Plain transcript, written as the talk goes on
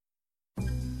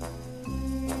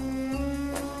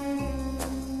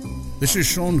This is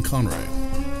Sean Connery.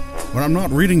 When I'm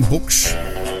not reading books,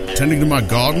 tending to my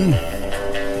garden,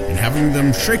 and having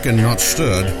them shaken, not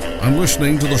stirred, I'm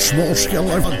listening to the Small Scale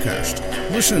Life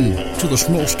Podcast. Listen to the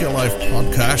Small Scale Life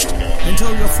Podcast and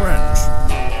tell your friends.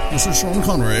 This is Sean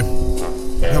Connery.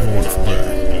 Have a wonderful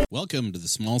day. Welcome to the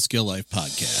Small Scale Life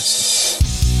Podcast.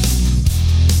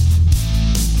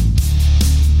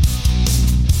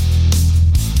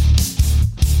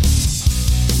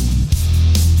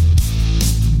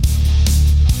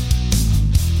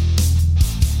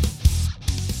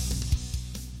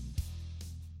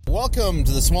 Welcome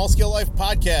to the Small Scale Life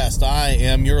Podcast. I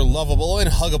am your lovable and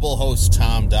huggable host,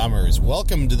 Tom Dahmers.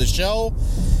 Welcome to the show.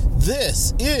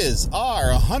 This is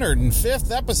our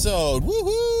 105th episode.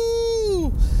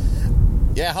 Woohoo!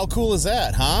 Yeah, how cool is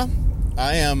that, huh?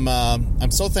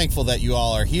 I'm so thankful that you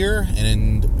all are here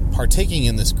and partaking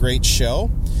in this great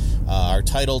show. Our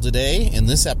title today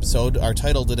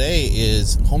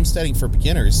is Homesteading for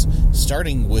Beginners,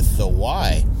 starting with the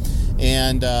why.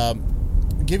 And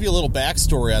give you a little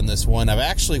backstory on this one.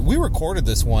 We recorded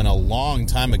this one a long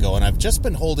time ago, and I've just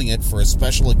been holding it for a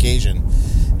special occasion,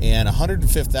 and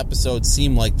 105th episode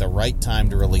seemed like the right time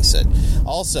to release it.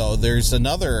 Also, there's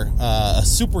another a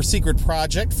super secret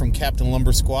project from Captain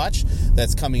Lumber Squatch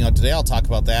that's coming out today. I'll talk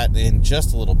about that in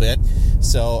just a little bit.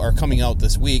 Or coming out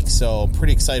this week, so I'm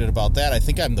pretty excited about that. I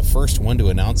think I'm the first one to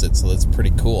announce it, so that's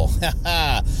pretty cool.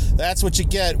 That's what you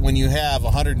get when you have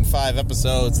 105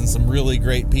 episodes and some really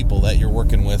great people that you're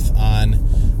working with on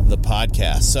the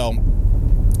podcast. So,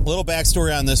 a little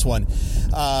backstory on this one.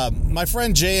 My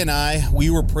friend Jay and I, we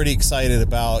were pretty excited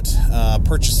about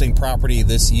purchasing property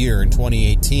this year in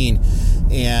 2018,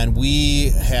 and we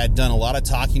had done a lot of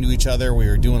talking to each other. We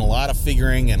were doing a lot of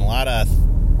figuring and a lot of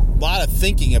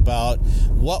thinking about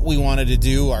what we wanted to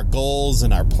do, our goals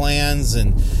and our plans.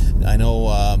 And I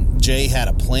know Jay had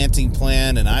a planting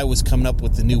plan, and I was coming up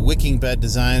with the new wicking bed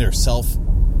design, or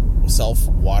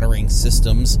self-watering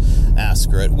systems,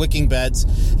 wicking beds.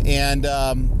 And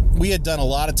we had done a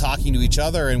lot of talking to each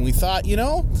other, and we thought,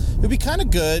 it'd be kind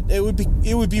of good. It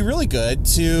would be really good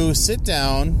to sit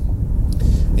down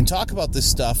and talk about this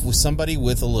stuff with somebody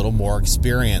with a little more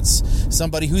experience,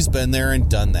 somebody who's been there and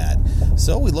done that.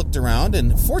 So we looked around,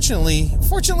 and fortunately,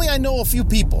 I know a few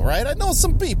people, right? I know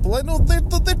some people. I know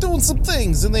they're doing some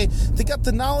things, and they got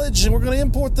the knowledge, and we're going to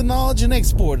import the knowledge and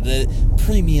export it at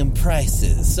premium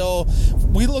prices. So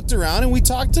we looked around, and we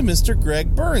talked to Mr.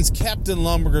 Greg Burns, Captain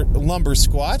Lumber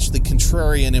Squatch, the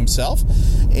contrarian himself,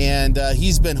 and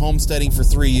he's been homesteading for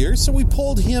 3 years. So we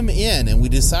pulled him in, and we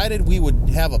decided we would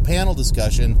have a panel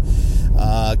discussion,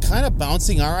 kind of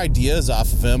bouncing our ideas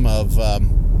off of him of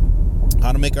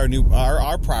how to make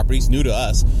our properties new to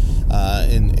us.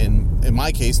 In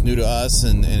my case, new to us,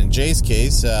 and in Jay's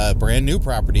case, brand new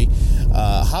property.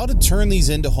 How to turn these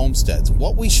into homesteads,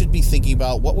 what we should be thinking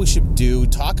about, what we should do,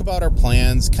 talk about our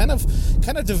plans, kind of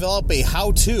develop a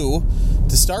how-to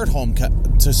to start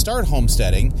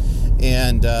homesteading,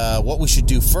 and what we should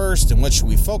do first, and what should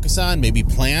we focus on, maybe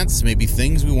plants, maybe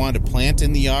things we want to plant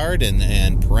in the yard,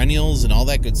 and perennials and all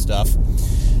that good stuff.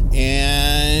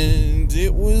 And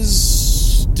it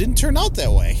didn't turn out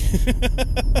that way.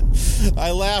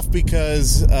 I laugh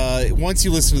because once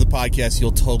you listen to the podcast,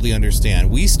 you'll totally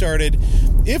understand. We started,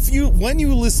 when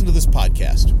you listen to this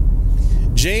podcast,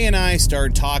 Jay and I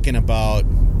started talking about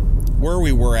where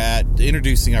we were at,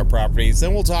 introducing our properties.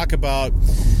 Then we'll talk about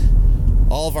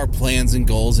all of our plans and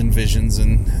goals and visions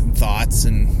and thoughts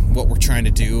and what we're trying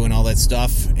to do and all that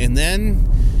stuff. And then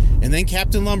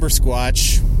Captain Lumber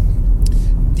Squatch,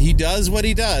 he does what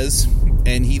he does,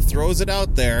 and he throws it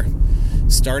out there,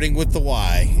 starting with the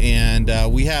why. And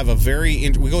we have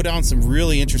we go down some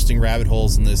really interesting rabbit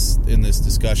holes in this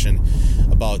discussion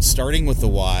about starting with the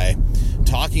why,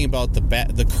 talking about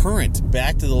the current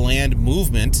back to the land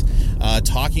movement,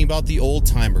 talking about the old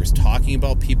timers, talking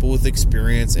about people with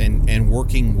experience, and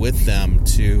working with them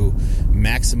to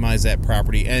maximize that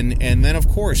property, and then of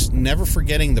course never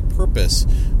forgetting the purpose,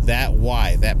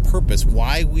 that purpose,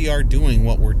 why we are doing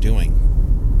what we're doing.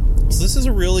 So this is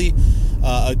a really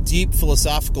a deep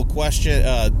philosophical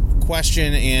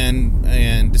question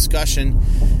and discussion,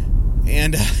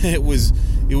 and it was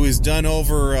done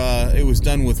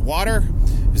with water.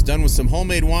 It was done with some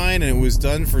homemade wine, and it was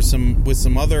done with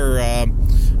some other,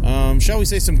 shall we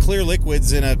say, some clear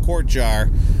liquids in a quart jar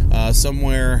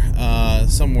somewhere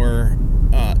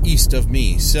east of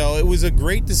me. So it was a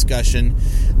great discussion.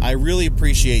 I really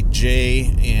appreciate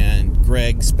Jay and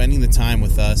Greg spending the time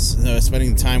with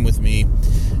me,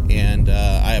 and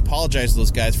I apologize to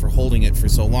those guys for holding it for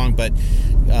so long, but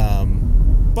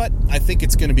But I think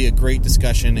it's going to be a great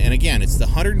discussion. And again, it's the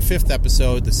 105th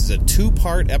episode. This is a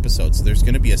 2-part episode, so there's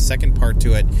going to be a second part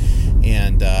to it.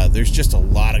 And there's just a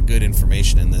lot of good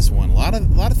information in this one. A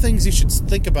lot of things you should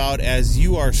think about as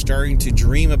you are starting to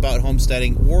dream about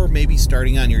homesteading, or maybe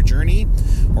starting on your journey.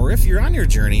 Or if you're on your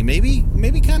journey, maybe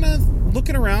kind of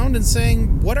looking around and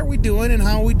saying, what are we doing and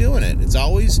how are we doing it? It's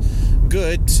always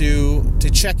good to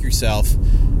check yourself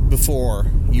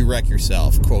before you wreck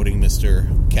yourself, quoting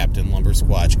Mr. Captain Lumber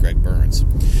Squatch Greg Burns.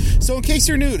 So in case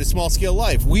you're new to Small Scale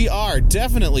Life, we are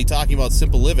definitely talking about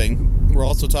simple living. We're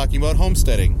also talking about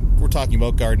homesteading. We're talking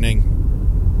about gardening.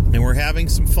 And we're having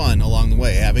some fun along the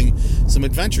way, having some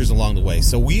adventures along the way.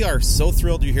 So we are so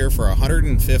thrilled you're here for our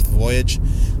 105th voyage,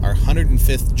 our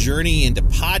 105th journey into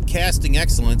podcasting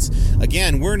excellence.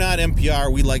 Again, we're not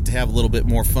NPR. We like to have a little bit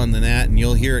more fun than that, and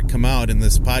you'll hear it come out in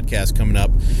this podcast coming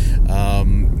up.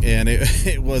 And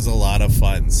it was a lot of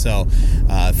fun. So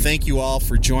thank you all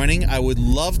for joining. I would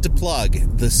love to plug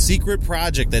the secret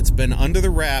project that's been under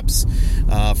the wraps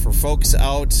for folks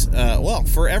out,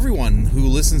 for everyone who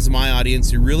listens to my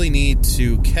audience. You really need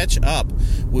to catch up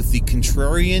with the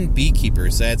Contrarian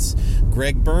Beekeepers. That's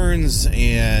Greg Burns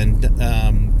and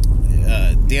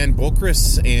Dan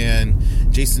Bokris and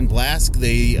Jason Blask.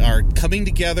 They are coming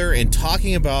together and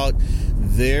talking about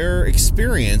their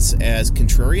experience as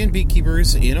contrarian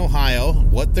beekeepers in Ohio,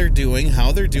 what they're doing,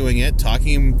 how they're doing it,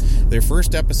 talking their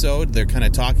first episode. They're kind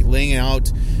of laying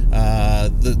out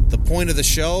the point of the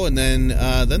show, and then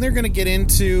they're going to get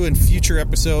into in future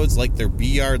episodes like their bee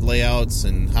yard layouts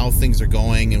and how things are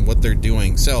going and what they're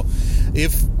doing. So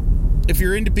if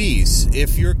you're into bees,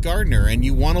 if you're a gardener and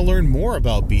you want to learn more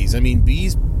about bees, I mean,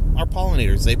 bees are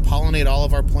pollinators. They pollinate all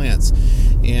of our plants.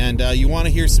 And you want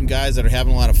to hear some guys that are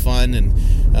having a lot of fun, and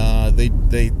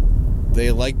they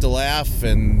like to laugh,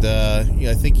 and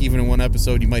I think even in one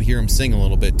episode you might hear them sing a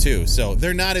little bit too. So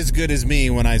they're not as good as me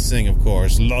when I sing, of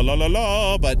course, la la la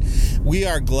la. But we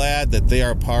are glad that they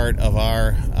are part of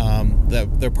our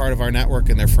they're part of our network,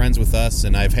 and they're friends with us.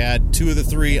 And I've had 2 of the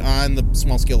 3 on the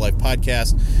Small Scale Life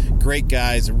podcast. Great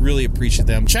guys, really appreciate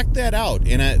them. Check that out.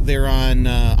 And they're on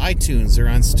iTunes, they're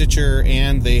on Stitcher,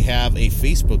 and they have a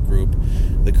Facebook group,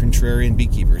 the Contrarian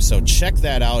Beekeepers. So check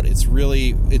that out. It's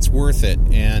worth it.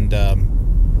 And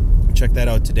check that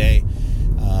out today.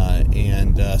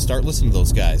 And start listening to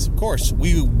those guys. Of course,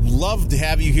 we love to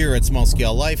have you here at Small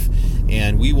Scale Life,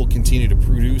 and we will continue to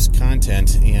produce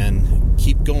content and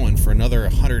keep going for another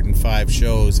 105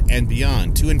 shows and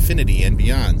beyond, to infinity and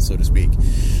beyond, so to speak.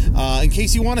 In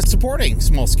case you want us supporting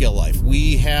Small Scale Life,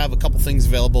 we have a couple things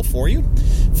available for you.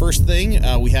 First thing,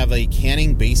 we have a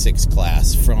canning basics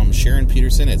class from Sharon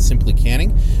Peterson at Simply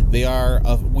Canning. We are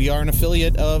an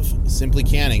affiliate of Simply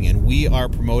Canning, and we are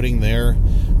promoting their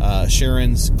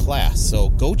Sharon's class. So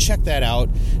go check that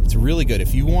out. It's really good.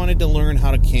 If you wanted to learn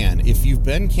how to can, if you've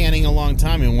been canning a long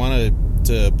time and want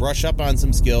to brush up on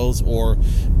some skills, or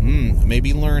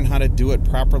maybe learn how to do it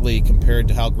properly compared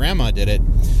to how grandma did it,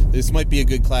 this might be a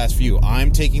good class for you.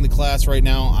 I'm taking the class right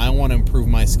now. I want to improve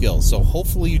my skills, so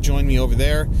hopefully you join me over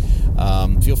there.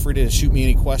 Feel free to shoot me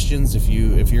any questions if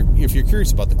you're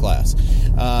curious about the class.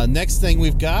 Next thing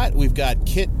we've got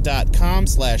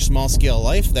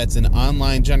kit.com/smallscalelife. That's an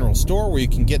online general store where you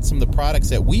can get some of the products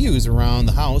that we use around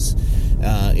the house,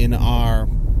 in our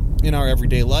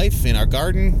everyday life, in our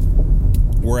garden,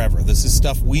 wherever. This is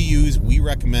stuff we use, we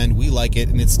recommend, we like it,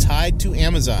 and it's tied to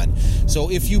Amazon. So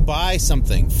if you buy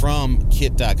something from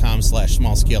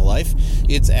kit.com/smallscalelife,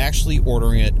 it's actually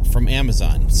ordering it from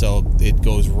Amazon. So it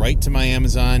goes right to my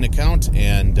Amazon account,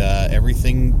 and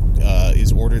everything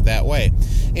is ordered that way.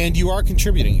 And you are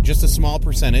contributing. Just a small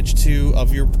percentage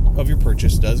of your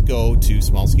purchase does go to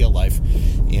Small Scale Life,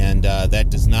 and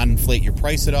that does not inflate your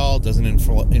price at all, doesn't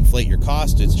inflate your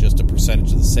cost. It's just a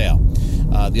percentage of the sale.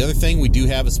 The other thing, we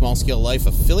do have a Small Scale Life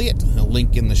affiliate, a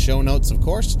link in the show notes, of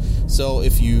course. So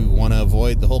if you want to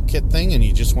avoid the whole kit thing and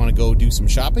you just want to go do some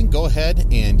shopping, go ahead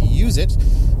and use it.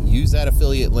 Use that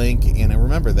affiliate link, and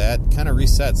remember that kind of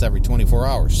resets every 24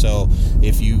 hours. So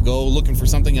if you go looking for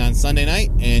something on Sunday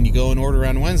night and you go and order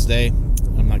on Wednesday,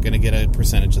 I'm not going to get a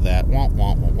percentage of that. Wah,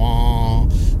 wah, wah, wah.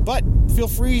 But feel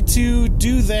free to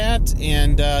do that,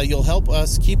 and you'll help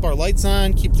us keep our lights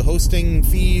on, keep the hosting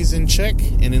fees in check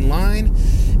and in line,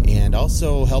 and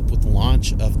also help with the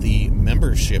launch of the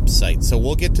membership site. So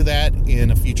we'll get to that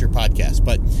in a future podcast.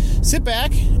 But sit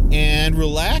back and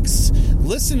relax.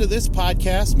 listen to this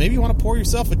podcast. Maybe you want to pour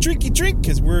yourself a drinky drink,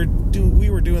 because we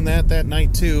were doing that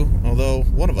night too, although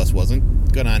one of us wasn't.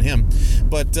 Good on him.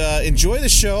 But enjoy the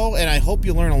show, and I hope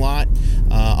you learn a lot.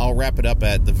 I'll wrap it up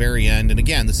at the very end. And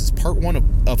again, this is part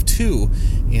one of two,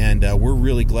 and we're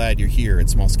really glad you're here at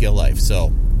Small Scale Life.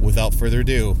 So without further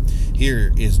ado,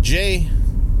 here is Jay,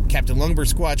 Captain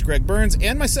Lungberg Squatch Greg Burns,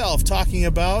 and myself talking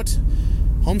about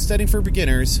homesteading for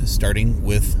beginners, starting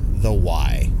with the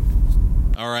why.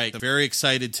 All right, I'm very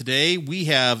excited today. We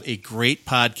have a great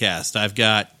podcast. I've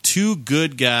got two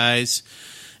good guys,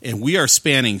 and we are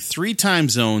spanning 3 time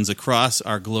zones across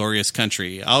our glorious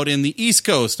country. Out in the East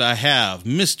Coast, I have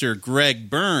Mr. Greg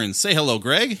Burns. Say hello,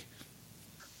 Greg.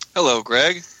 Hello,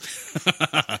 Greg.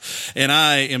 And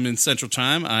I am in Central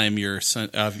Time. I'm your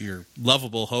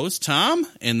lovable host, Tom.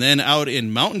 And then out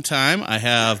in Mountain Time, I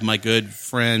have my good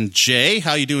friend Jay.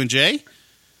 How you doing, Jay?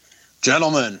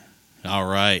 Gentlemen. All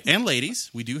right. And ladies.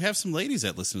 We do have some ladies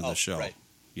that listen to the show. Right.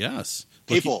 Yes.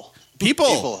 People,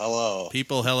 hello.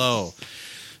 People, hello.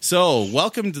 So,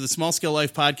 welcome to the Small Scale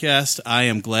Life Podcast. I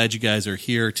am glad you guys are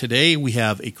here. Today, we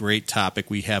have a great topic.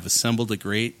 We have assembled a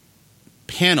great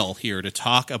panel here to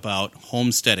talk about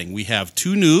homesteading. We have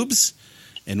 2 noobs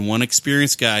and 1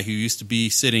 experienced guy who used to be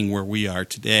sitting where we are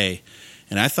today.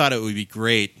 And I thought it would be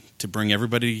great to bring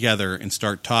everybody together and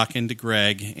start talking to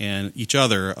Greg and each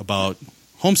other about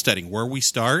homesteading, where we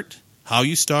start, how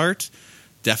you start,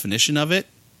 definition of it,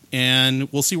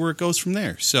 and we'll see where it goes from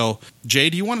there. So, Jay,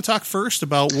 do you want to talk first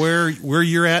about where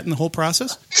you're at in the whole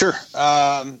process? Sure.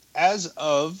 As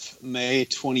of May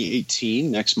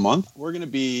 2018, next month, we're going to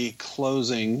be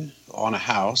closing on a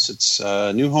house. It's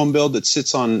a new home build that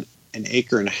sits on 1.5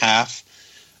 acres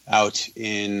out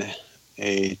in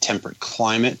a temperate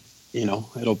climate. You know,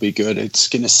 it'll be good. It's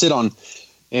going to sit on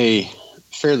a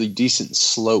fairly decent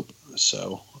slope.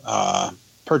 So,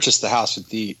 purchased the house with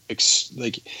the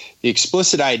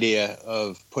explicit idea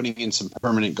of putting in some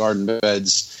permanent garden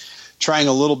beds, trying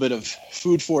a little bit of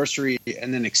food forestry,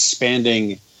 and then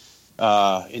expanding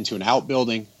into an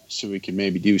outbuilding so we could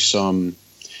maybe do some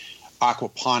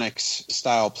aquaponics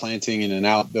style planting in an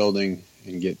outbuilding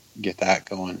and get that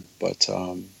going. But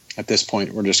at this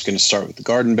point, we're just going to start with the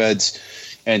garden beds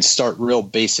and start real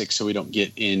basic so we don't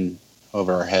get in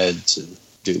over our heads and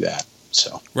do that.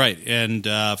 So right, and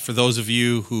for those of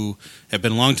you who have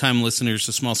been longtime listeners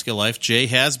to Small Scale Life, Jay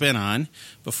has been on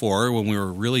before when we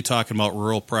were really talking about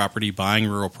rural property, buying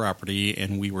rural property,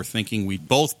 and we were thinking we'd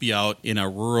both be out in a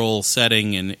rural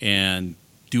setting and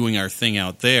doing our thing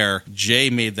out there. Jay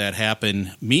made that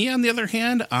happen. Me, on the other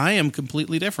hand, I am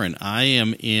completely different. I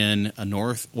am in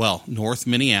North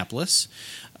Minneapolis.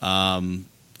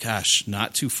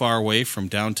 Not too far away from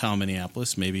downtown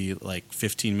Minneapolis, maybe like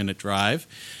 15-minute drive.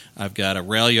 I've got a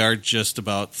rail yard just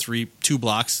about 2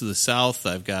 blocks to the south.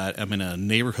 I'm in a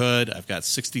neighborhood. I've got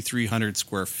 6,300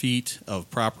 square feet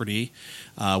of property.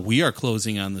 We are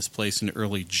closing on this place in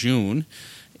early June.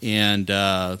 And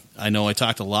I know I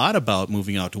talked a lot about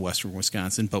moving out to western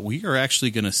Wisconsin, but we are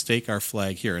actually going to stake our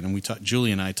flag here. And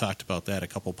Julie and I talked about that a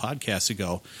couple podcasts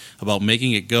ago, about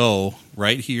making it go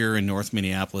right here in North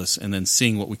Minneapolis and then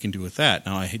seeing what we can do with that.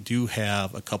 Now, I do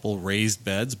have a couple raised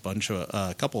beds,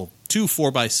 2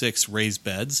 4x6 raised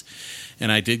beds,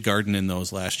 and I did garden in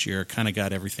those last year, kind of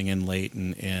got everything in late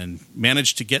and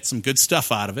managed to get some good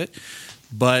stuff out of it.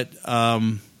 But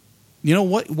you know,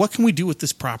 what can we do with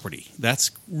this property?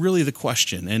 That's really the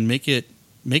question, and make it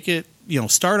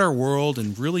start our world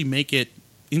and really make it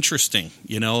interesting,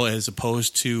 as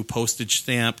opposed to postage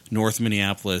stamp North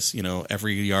Minneapolis.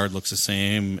 Every yard looks the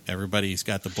same. Everybody's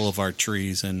got the boulevard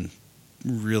trees and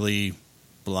really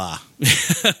blah.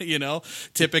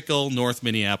 Typical North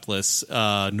Minneapolis,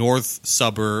 north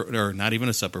suburb, or not even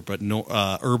a suburb, but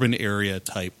urban area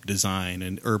type design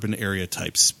and urban area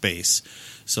type space.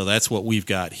 So that's what we've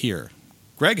got here.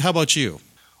 Greg, how about you?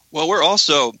 Well, we're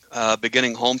also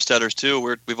beginning homesteaders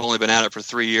too. We've only been at it for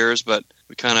 3 years, but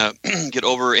we kind of get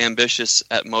over ambitious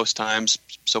at most times.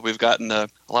 So we've gotten a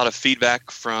lot of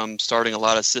feedback from starting a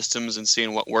lot of systems and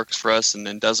seeing what works for us and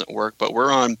then doesn't work. But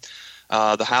we're on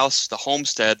the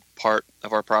homestead part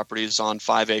of our property is on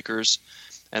 5 acres,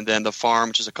 and then the farm,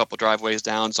 which is a couple driveways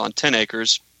down, is on 10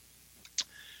 acres.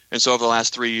 And so over the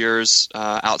last 3 years,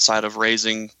 outside of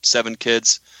raising 7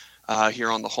 kids here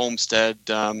on the homestead,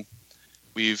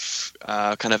 we've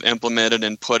kind of implemented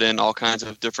and put in all kinds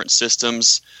of different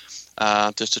systems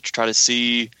just to try to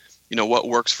see, what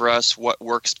works for us, what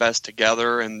works best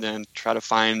together, and then try to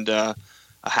find a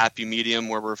happy medium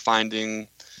where we're finding,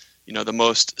 the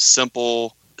most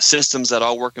simple systems that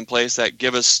all work in place that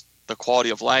give us the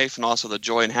quality of life and also the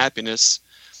joy and happiness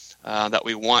that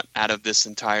we want out of this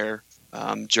entire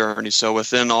journey. So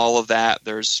within all of that,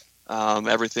 there's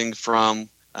everything from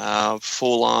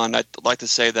full on. I'd like to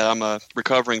say that I'm a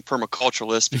recovering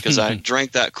permaculturalist because I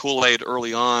drank that Kool-Aid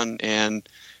early on and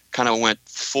kind of went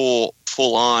full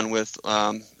on with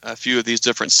a few of these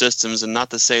different systems. And not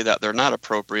to say that they're not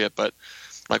appropriate, but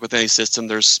like with any system,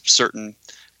 there's certain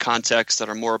contexts that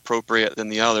are more appropriate than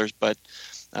the others. But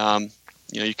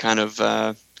you kind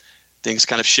of things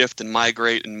kind of shift and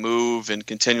migrate and move and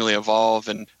continually evolve.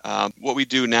 And what we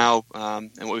do now,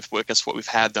 and what we've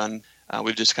had done,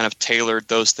 we've just kind of tailored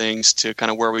those things to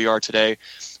kind of where we are today,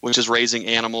 which is raising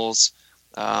animals,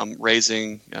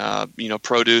 raising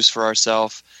produce for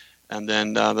ourselves, and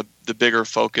then the bigger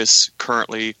focus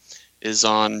currently is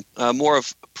on more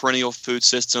of perennial food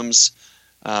systems,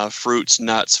 fruits,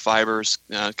 nuts, fibers,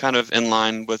 kind of in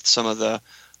line with some of the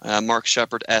Mark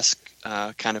Shepard-esque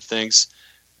kind of things,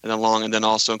 and then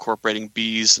also incorporating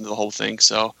bees into the whole thing.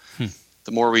 So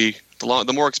the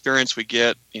more experience we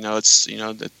get,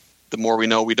 the more we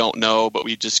know we don't know, but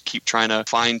we just keep trying to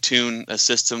fine-tune a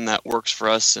system that works for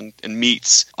us and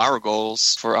meets our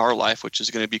goals for our life, which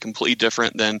is going to be completely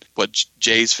different than what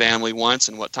Jay's family wants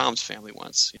and what Tom's family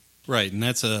wants. Right, and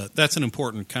that's an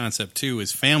important concept too,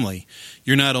 is family.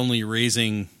 You're not only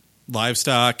raising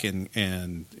livestock and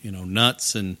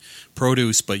nuts and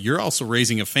produce, but you're also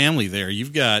raising a family there.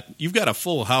 You've got a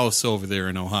full house over there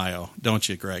in Ohio, don't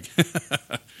you, Greg?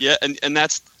 Yeah, and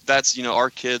that's our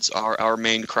kids are our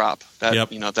main crop.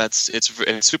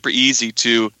 It's super easy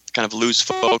to kind of lose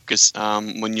focus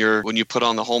when you put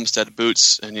on the homestead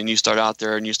boots and then you start out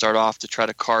there and you start off to try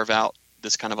to carve out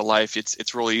this kind of a life.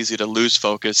 It's really easy to lose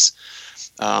focus,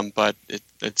 but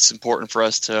it's important for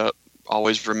us to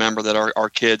always remember that our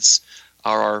kids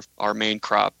are our main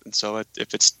crop. And so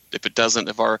if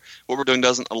what we're doing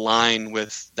doesn't align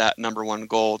with that number one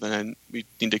goal, then we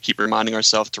need to keep reminding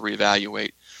ourselves to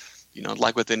reevaluate.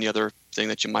 Like with any other thing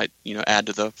that you might, add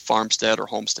to the farmstead or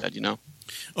homestead,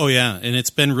 Oh, yeah. And it's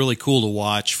been really cool to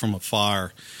watch from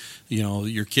afar.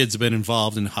 Your kids have been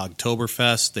involved in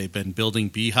Hogtoberfest. They've been building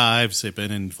beehives. They've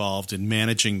been involved in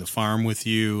managing the farm with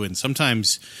you. And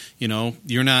sometimes,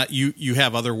 you're not, you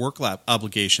have other work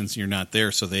obligations and you're not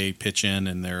there. So they pitch in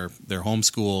and they're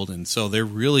homeschooled. And so they're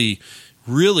really,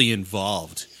 really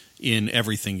involved in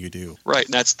everything you do. Right.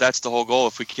 And that's the whole goal.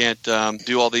 If we can't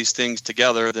do all these things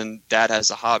together, then Dad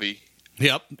has a hobby.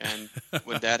 Yep. And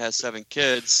when Dad has 7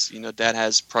 kids, Dad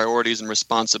has priorities and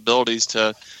responsibilities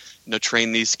to,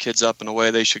 train these kids up in a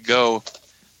way they should go.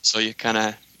 So you kind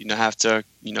of, have to,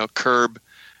 curb,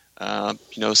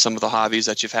 some of the hobbies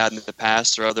that you've had in the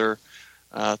past or other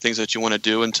things that you want to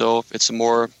do until it's a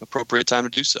more appropriate time to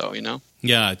do so,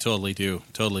 Yeah, I totally do.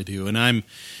 And I'm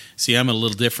a little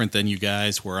different than you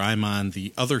guys, where I'm on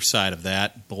the other side of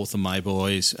that. Both of my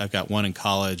boys, I've got one in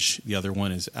college, the other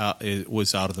one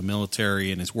was out of the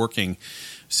military and is working.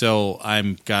 So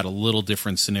I've got a little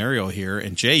different scenario here.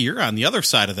 And Jay, you're on the other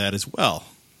side of that as well.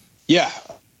 Yeah,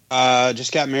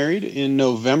 just got married in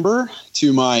November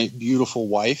to my beautiful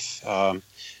wife. I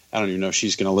don't even know if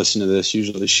she's going to listen to this.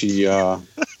 Usually she'll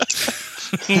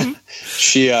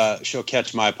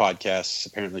catch my podcasts.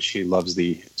 Apparently she loves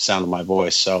the sound of my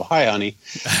voice. So hi, honey.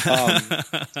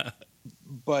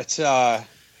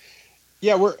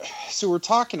 We're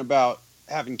talking about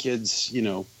having kids,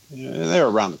 they're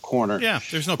around the corner. Yeah.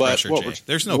 There's no pressure, Jay.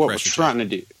 There's no pressure. What we're trying to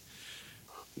do.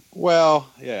 Well,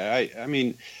 yeah,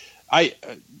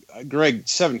 Greg,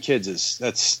 7 kids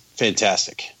that's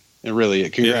fantastic. It really,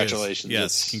 congratulations.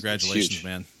 Yes. Congratulations,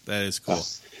 man. That is cool.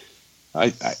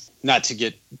 I not to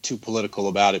get too political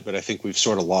about it, but I think we've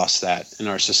sort of lost that in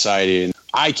our society. And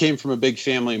I came from a big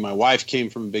family. My wife came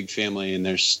from a big family, and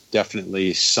there's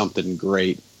definitely something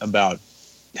great about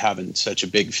having such a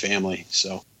big family.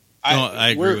 So I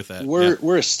agree with that.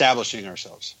 We're establishing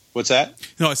ourselves. What's that?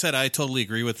 No, I said I totally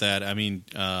agree with that. I mean,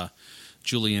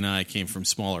 Julie and I came from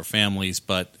smaller families,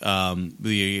 but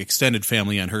the extended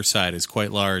family on her side is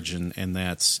quite large, and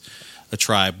that's a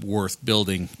tribe worth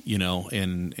building,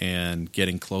 and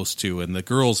getting close to. And the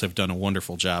girls have done a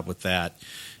wonderful job with that,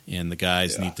 and the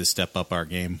guys need to step up our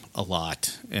game a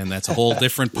lot. And that's a whole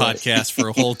different podcast for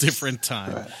a whole different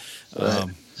time. Right.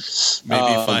 Maybe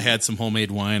if I had some homemade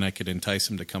wine, I could entice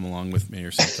him to come along with me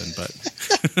or something. But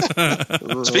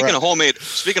speaking of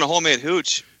homemade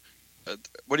hooch,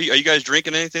 are you guys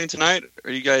drinking anything tonight? Or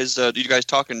are you guys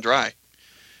talking dry?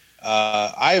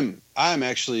 I'm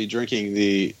actually drinking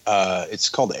it's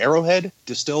called Arrowhead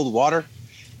distilled water,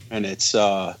 and it's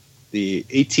the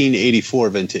 1884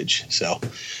 vintage. So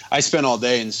I spent all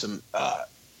day in some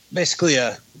basically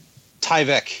a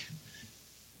Tyvek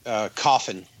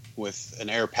coffin with an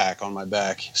air pack on my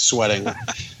back, sweating.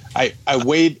 I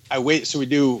wait. So we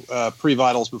do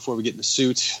pre-vitals before we get in the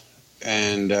suit,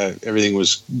 and everything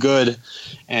was good.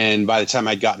 And by the time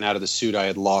I'd gotten out of the suit, I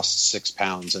had lost 6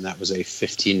 pounds, and that was a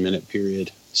 15-minute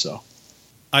period. So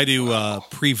I do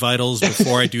pre-vitals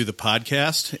before I do the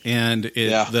podcast, and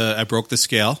I broke the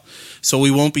scale. So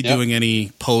we won't be doing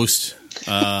any post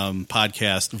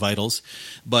podcast vitals.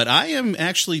 But I am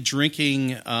actually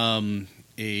drinking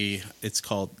it's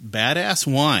called Badass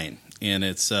Wine, and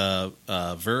it's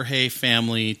Verhey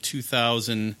Family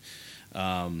 2000,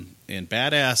 and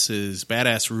Badass is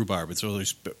Badass Rhubarb. So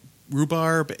there's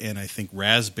rhubarb and I think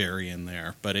raspberry in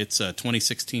there, but it's a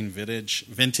 2016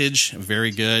 vintage,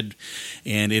 very good,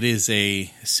 and it is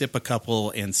a sip a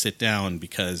couple and sit down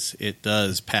because it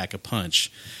does pack a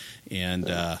punch. And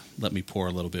let me pour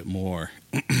a little bit more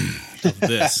of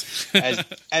this,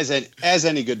 as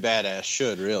any good badass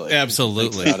should, really.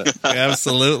 Absolutely,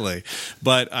 absolutely.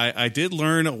 But I did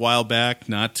learn a while back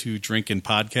not to drink in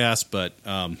podcasts, but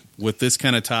with this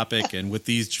kind of topic and with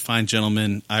these fine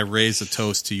gentlemen, I raise a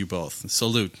toast to you both.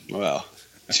 Salute. Well,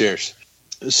 cheers.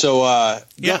 So, how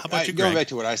about you, going back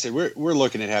to what I said, we're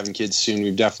looking at having kids soon.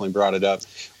 We've definitely brought it up.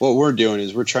 What we're doing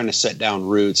is we're trying to set down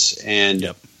roots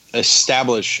and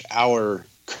establish our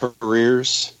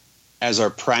careers as our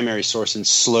primary source and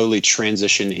slowly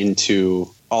transition into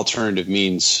alternative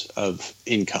means of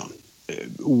income.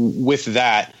 With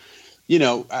that,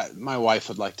 my wife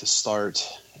would like to start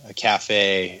a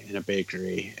cafe and a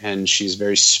bakery, and she's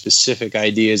very specific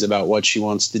ideas about what she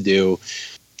wants to do.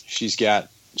 She's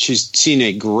seen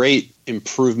a great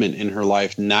improvement in her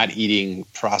life not eating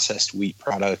processed wheat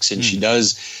products, and she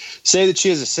does say that she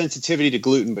has a sensitivity to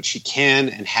gluten, but she can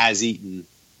and has eaten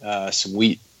some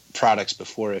wheat products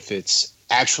before if it's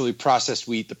actually processed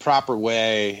wheat the proper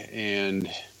way, and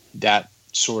that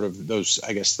sort of those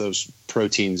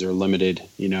proteins are limited,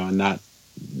 and not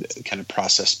kind of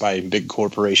processed by big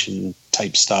corporation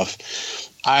type stuff.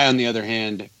 I, on the other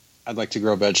hand, I'd like to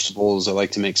grow vegetables. I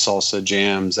like to make salsa,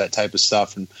 jams, that type of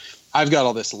stuff. And I've got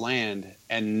all this land,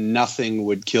 and nothing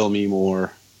would kill me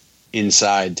more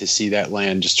inside to see that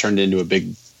land just turned into a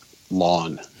big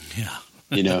lawn. Yeah.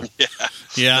 Yeah.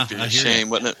 That'd be a shame,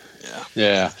 wouldn't it?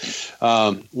 Yeah.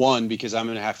 One, because I'm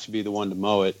going to have to be the one to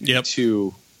mow it. Yep.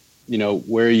 Two,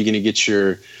 where are you going to get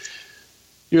your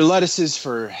lettuces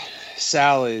for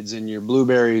salads and your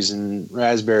blueberries and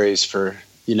raspberries for,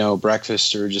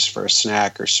 breakfast or just for a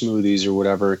snack or smoothies or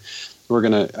whatever.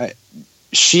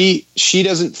 She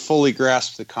doesn't fully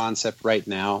grasp the concept right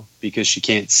now because she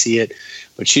can't see it,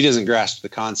 but she doesn't grasp the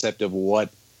concept of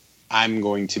what I'm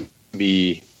going to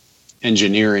be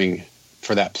engineering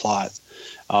for that plot.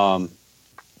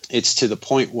 It's to the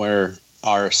point where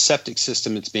our septic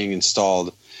system that's being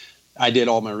installed, I did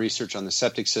all my research on the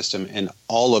septic system, and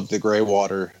all of the gray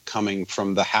water coming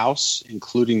from the house,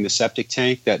 including the septic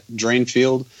tank, that drain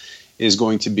field, is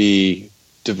going to be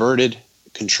diverted,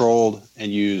 controlled,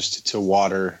 and used to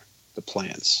water the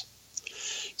plants.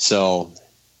 So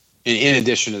in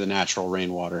addition to the natural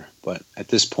rainwater, but at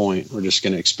this point, we're just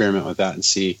going to experiment with that and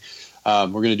see. We're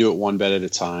going to do it one bed at a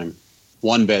time.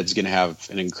 One bed's going to have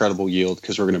an incredible yield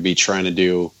because we're going to be trying to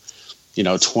do,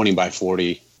 20 by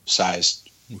 40 sized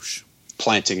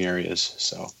planting areas.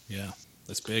 So yeah,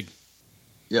 that's big.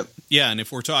 Yep. Yeah, and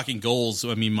if we're talking goals,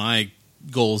 my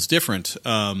goal is different.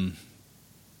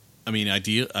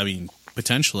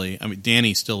 Potentially.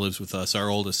 Danny still lives with us. Our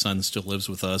oldest son still lives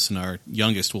with us, and our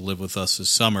youngest will live with us this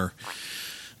summer.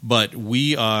 But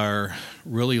we are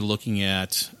really looking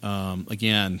at,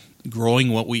 again,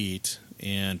 growing what we eat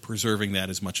and preserving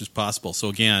that as much as possible. So,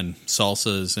 again,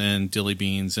 salsas and dilly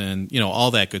beans and,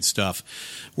 all that good stuff.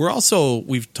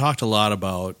 We've talked a lot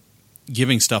about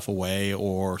giving stuff away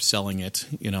or selling it,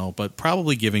 but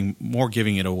probably giving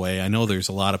it away. I know there's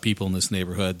a lot of people in this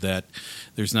neighborhood that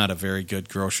there's not a very good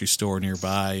grocery store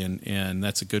nearby, and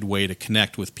that's a good way to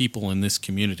connect with people in this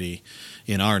community,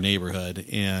 in our neighborhood,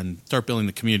 and start building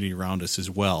the community around us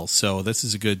as well. So this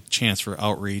is a good chance for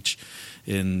outreach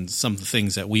in some of the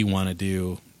things that we want to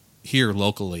do here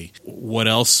locally. What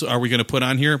else are we going to put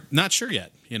on here? Not sure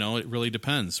yet. It really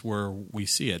depends where we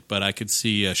see it. But I could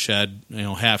see a shed,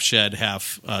 half shed,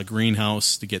 half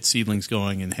greenhouse to get seedlings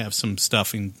going and have some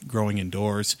stuff growing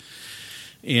indoors.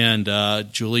 And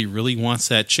Julie really wants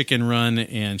that chicken run,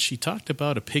 and she talked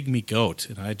about a pygmy goat,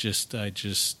 and I just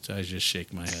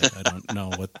shake my head. I don't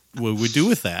know what we do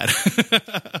with that.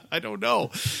 I don't know.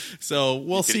 So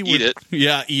we'll see. Eat it.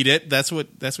 Yeah, eat it. That's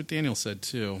what Daniel said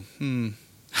too.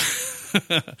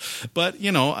 But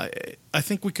I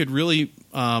think we could really.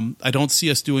 I don't see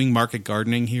us doing market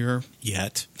gardening here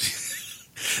yet.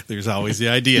 There's always the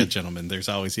idea, gentlemen. There's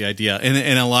always the idea,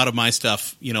 and a lot of my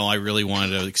stuff, I really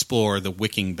wanted to explore the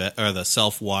wicking or the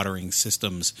self-watering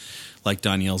systems, like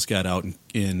Danielle's got out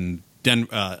in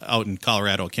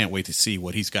Colorado. Can't wait to see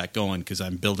what he's got going because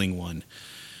I'm building one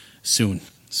soon.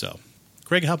 So,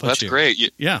 Greg, how about That's you?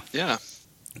 Great. Yeah.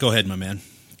 Go ahead, my man.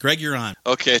 Greg, you're on.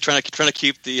 Okay, trying to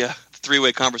keep the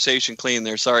three-way conversation clean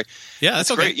there. Sorry. Yeah,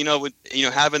 that's okay. Great.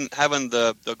 Having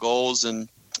the goals, and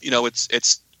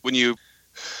it's when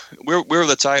we're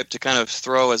the type to kind of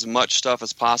throw as much stuff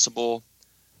as possible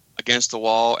against the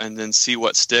wall and then see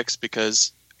what sticks,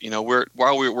 because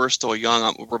we're still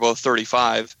young. We're both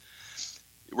 35.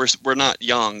 We're not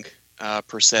young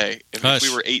per se. If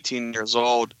we were 18 years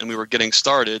old and we were getting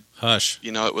started, for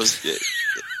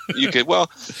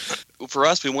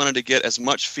us, we wanted to get as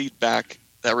much feedback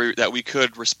that we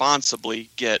could responsibly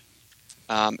get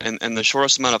in the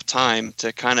shortest amount of time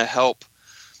to kind of help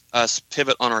us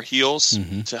pivot on our heels,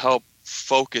 to help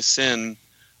focus in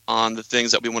on the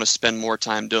things that we want to spend more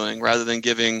time doing, rather than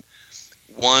giving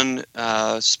one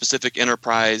specific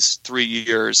enterprise 3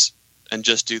 years and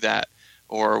just do that,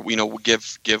 or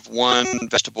give one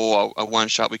vegetable a one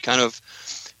shot. We kind of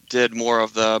did more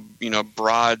of the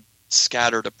broad,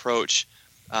 scattered approach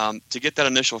to get that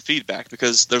initial feedback,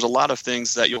 because there's a lot of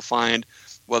things that you'll find,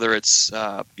 whether it's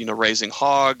raising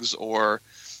hogs or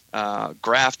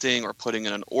grafting or putting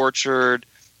in an orchard,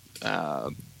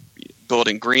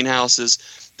 building greenhouses.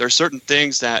 There are certain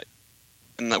things and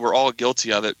that we're all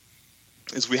guilty of it,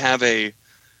 is we have a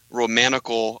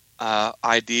romantical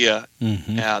idea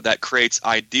that creates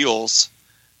ideals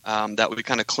that we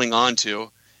kind of cling on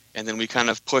to, and then we kind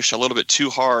of push a little bit too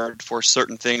hard for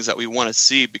certain things that we want to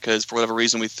see, because for whatever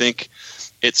reason we think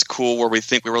it's cool, or we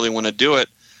think we really want to do it,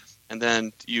 and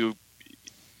then you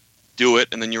do it,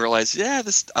 and then you realize,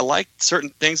 I like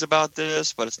certain things about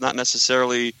this, but it's not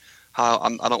necessarily how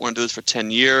I don't want to do this for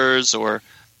 10 years, or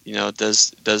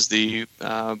does the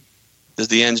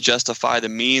ends justify the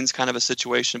means kind of a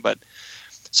situation. But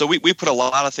so we put a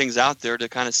lot of things out there to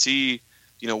kind of see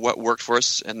what worked for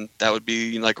us, and that would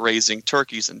be like raising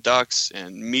turkeys and ducks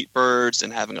and meat birds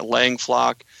and having a laying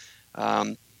flock,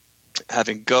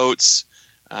 having goats,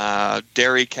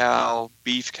 dairy cow,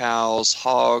 beef cows,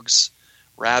 hogs,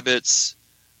 rabbits,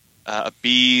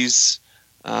 bees.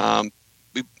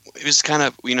 It was kind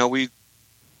of, we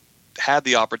had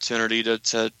the opportunity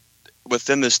to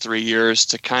within this 3 years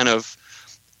to kind of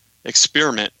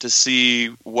experiment to see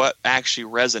what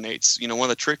actually resonates. One of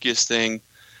the trickiest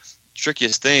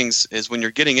things is when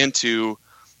you're getting into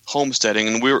homesteading,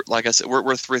 and like I said,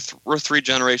 we're three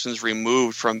generations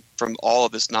removed from all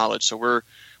of this knowledge, so we're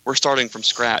starting from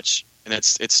scratch, and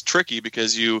it's tricky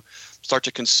because you start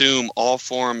to consume all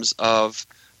forms of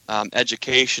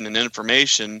education and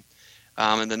information,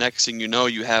 and the next thing you know,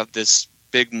 you have this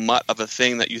big mutt of a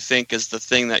thing that you think is the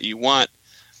thing that you want,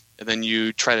 and then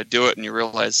you try to do it and you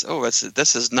realize,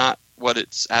 this is not what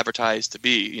it's advertised to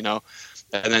be,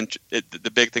 and then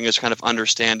the big thing is kind of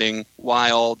understanding why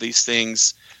all these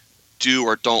things do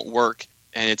or don't work.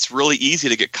 And it's really easy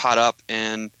to get caught up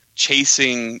in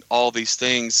chasing all these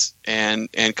things and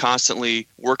constantly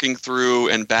working through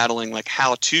and battling like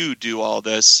how to do all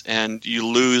this, and you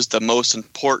lose the most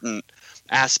important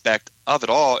aspect of it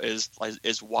all is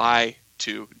why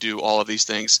to do all of these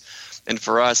things. And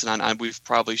for us, and we've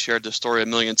probably shared this story a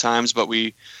million times, but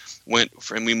we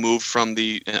moved from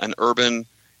an urban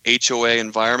HOA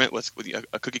environment with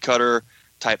a cookie cutter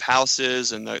type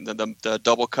houses and the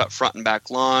double cut front and back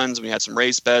lawns. We had some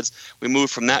raised beds. We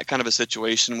moved from that kind of a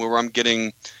situation where I'm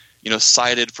getting,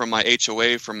 cited from my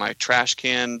HOA for my trash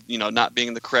can, not being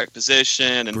in the correct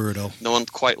position, and brutal. No one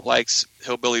quite likes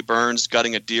Hillbilly Burns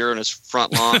gutting a deer in his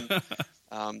front lawn,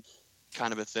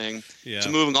 kind of a thing. Yeah. So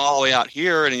moving all the way out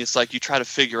here, and it's like you try to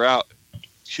figure out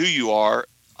who you are,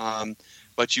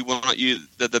 but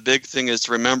the big thing is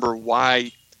to remember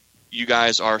why you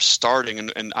guys are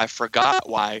starting, and I forgot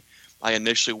why I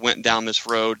initially went down this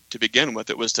road to begin with.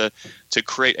 It was to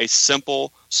create a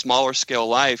simple, smaller scale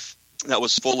life that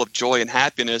was full of joy and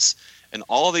happiness, and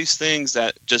all these things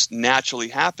that just naturally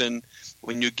happen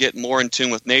when you get more in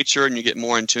tune with nature and you get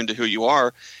more in tune to who you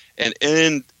are. And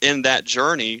in that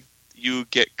journey, you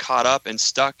get caught up and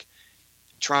stuck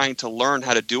trying to learn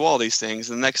how to do all these things.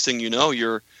 And the next thing you know,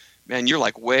 you're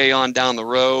like way on down the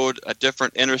road, a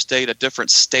different interstate, a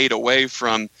different state away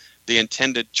from the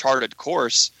intended charted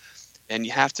course. And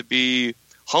you have to be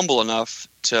humble enough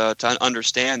to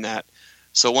understand that.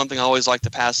 So one thing I always like to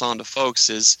pass on to folks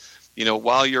is,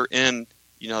 while you're in,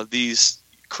 these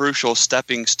crucial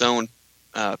stepping stone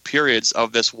periods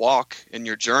of this walk in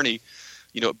your journey,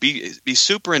 be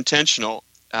super intentional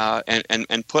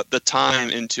and put the time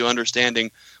into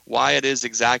understanding why it is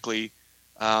exactly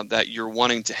that you're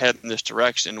wanting to head in this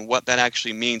direction and what that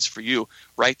actually means for you.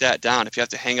 Write that down. If you have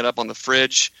to hang it up on the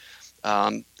fridge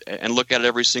and look at it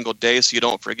every single day so you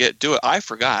don't forget, do it. I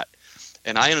forgot,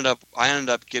 and I ended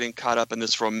up getting caught up in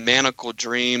this romantical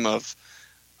dream of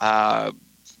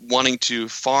wanting to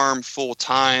farm full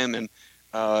time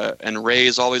and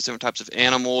raise all these different types of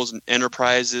animals and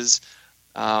enterprises.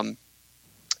 And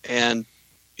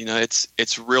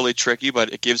it's really tricky,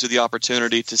 but it gives you the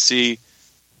opportunity to see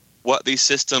what these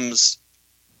systems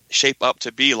shape up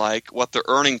to be like, what the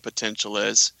earning potential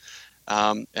is.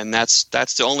 And that's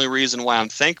the only reason why I'm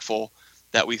thankful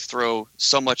that we throw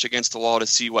so much against the wall to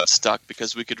see what's stuck,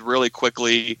 because we could really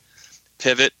quickly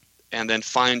pivot and then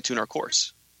fine tune our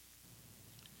course.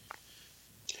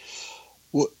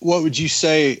 What would you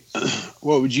say?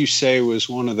 What would you say was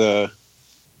one of the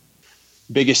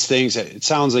biggest things that it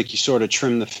sounds like you sort of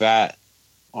trimmed the fat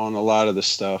on a lot of the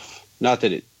stuff? Not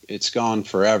that it's gone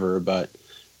forever, but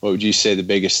what would you say the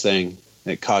biggest thing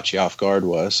that caught you off guard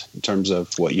was in terms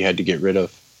of what you had to get rid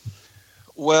of?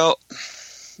 Well,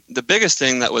 the biggest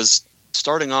thing that was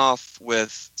starting off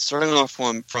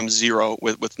from zero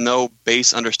with no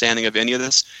base understanding of any of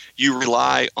this. You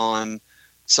rely on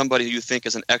somebody who you think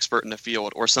is an expert in the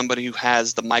field, or somebody who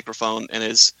has the microphone and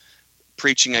is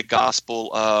preaching a gospel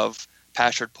of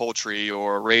pastured poultry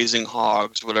or raising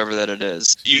hogs, whatever that it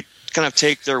is. You kind of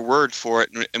take their word for it,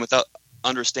 and without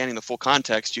understanding the full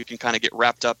context, you can kind of get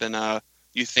wrapped up in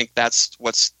you think that's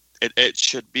what's it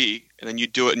should be, and then you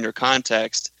do it in your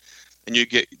context, and you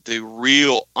get the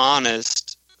real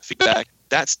honest feedback.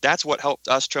 That's what helped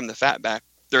us trim the fat back.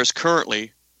 There's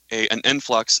currently an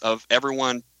influx of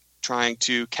everyone trying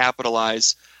to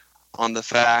capitalize on the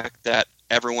fact that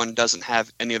everyone doesn't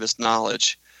have any of this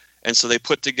knowledge. And so they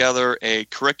put together a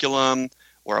curriculum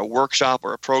or a workshop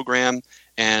or a program,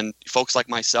 and folks like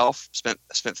myself spent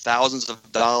thousands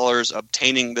of dollars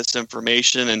obtaining this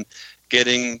information and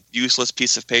getting useless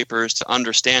piece of papers to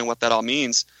understand what that all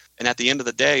means. And at the end of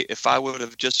the day, if I would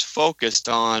have just focused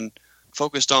on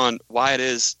why it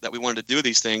is that we wanted to do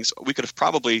these things, we could have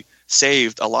probably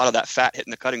saved a lot of that fat hitting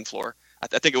the cutting floor. I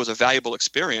think it was a valuable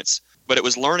experience, but it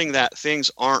was learning that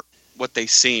things aren't what they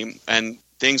seem, and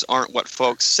things aren't what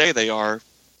folks say they are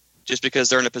just because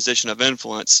they're in a position of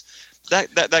influence.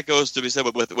 That goes to be said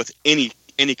with any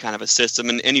kind of a system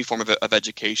and any form of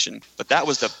education. But that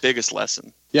was the biggest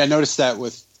lesson. Yeah, I noticed that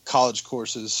with college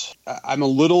courses. I'm a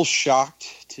little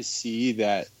shocked to see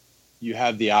that you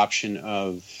have the option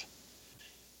of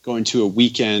going to a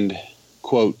weekend,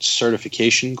 quote,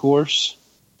 certification course.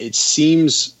 It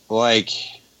seems like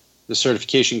the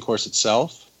certification course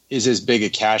itself is as big a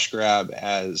cash grab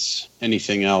as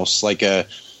anything else, like a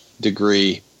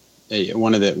degree,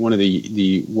 one of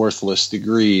the worthless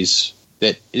degrees.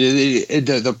 That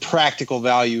the practical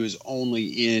value is only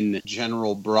in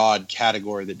general broad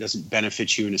category that doesn't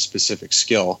benefit you in a specific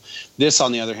skill. This,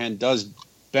 on the other hand, does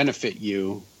benefit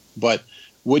you, but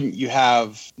wouldn't you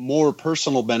have more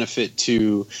personal benefit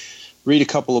to read a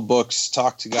couple of books,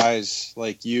 talk to guys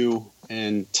like you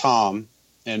and Tom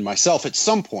and myself at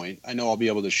some point? I know I'll be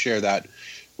able to share that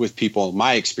with people,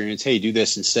 my experience. Hey, do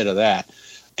this instead of that.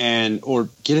 Or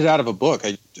get it out of a book.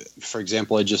 For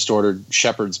example, I just ordered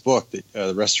Shepard's book,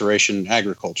 The Restoration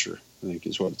Agriculture, I think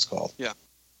is what it's called. Yeah.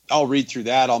 I'll read through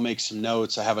that. I'll make some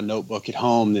notes. I have a notebook at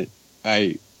home that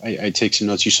I take some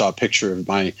notes. You saw a picture of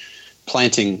my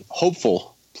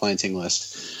hopeful planting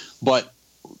list. But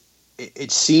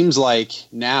it seems like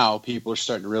now people are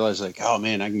starting to realize, like, oh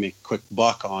man, I can make a quick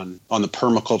buck on the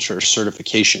permaculture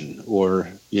certification or,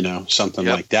 something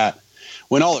like that.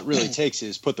 When all it really takes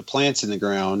is put the plants in the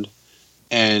ground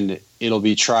and it'll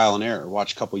be trial and error.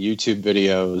 Watch a couple YouTube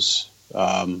videos,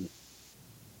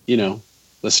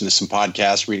 listen to some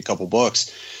podcasts, read a couple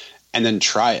books, and then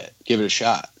try it. Give it a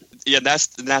shot. Yeah, that's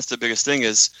the biggest thing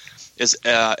is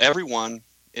everyone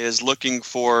is looking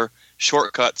for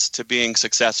shortcuts to being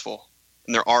successful,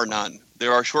 and there are none.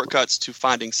 There are shortcuts to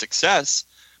finding success,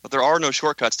 but there are no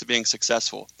shortcuts to being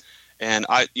successful. And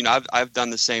I've done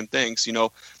the same things.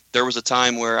 There was a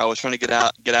time where I was trying to get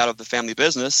out of the family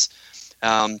business,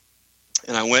 and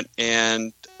I went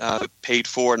and paid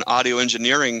for an audio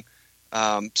engineering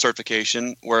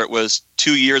certification where it was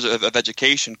 2 years of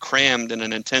education crammed in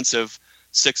an intensive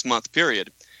 6-month period.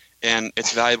 And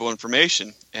it's valuable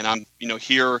information. And I'm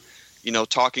here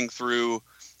talking through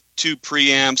 2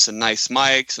 preamps and nice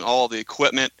mics and all the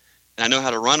equipment, and I know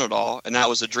how to run it all. And that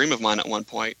was a dream of mine at one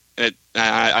point. And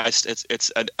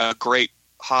it's a great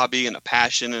hobby and a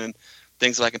passion and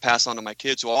things that I can pass on to my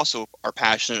kids who also are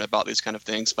passionate about these kind of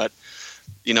things. But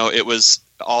it was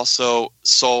also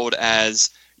sold as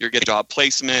you're getting job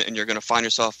placement and you're going to find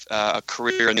yourself a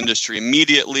career in the industry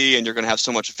immediately, and you're going to have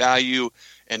so much value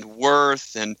and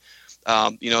worth. And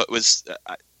it was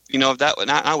that.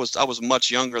 And I was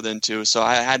much younger then too, so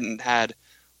I hadn't had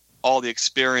all the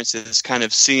experiences kind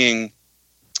of seeing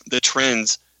the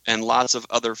trends and lots of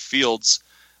other fields.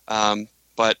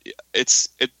 But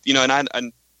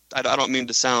and I don't mean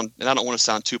to sound, and I don't want to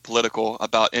sound too political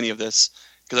about any of this,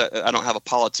 because I don't have a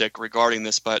politic regarding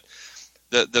this, but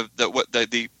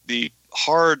the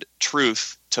hard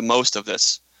truth to most of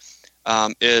this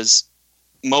is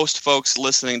most folks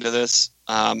listening to this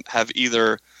have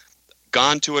either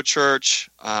gone to a church,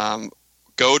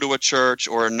 go to a church,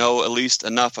 or know at least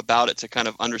enough about it to kind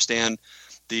of understand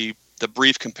the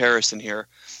brief comparison here.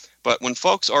 But when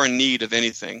folks are in need of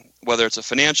anything, whether it's a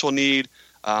financial need,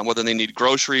 whether they need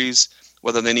groceries,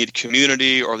 whether they need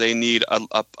community, or they need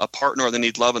a partner, or they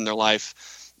need love in their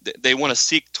life, they want to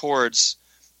seek towards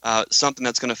something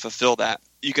that's going to fulfill that.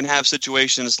 You can have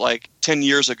situations like 10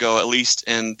 years ago, at least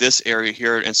in this area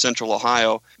here in central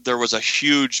Ohio, there was a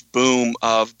huge boom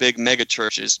of big mega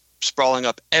churches sprawling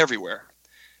up everywhere.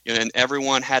 And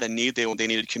everyone had a need. They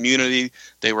needed community.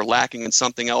 They were lacking in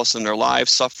something else in their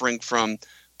lives, suffering from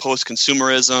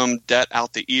post-consumerism, debt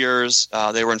out the ears.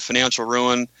 They were in financial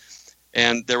ruin.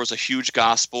 And there was a huge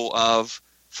gospel of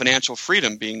financial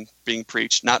freedom being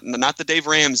preached. Not the Dave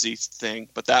Ramsey thing,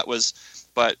 but that was.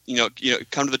 But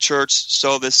come to the church,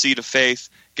 sow this seed of faith,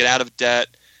 get out of debt.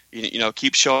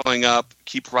 Keep showing up,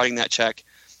 keep writing that check.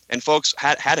 And folks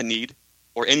had a need,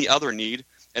 or any other need,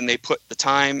 and they put the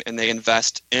time and they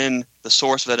invest in the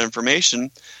source of that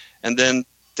information, and then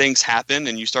things happen,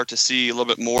 and you start to see a little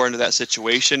bit more into that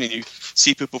situation, and you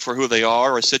see people for who they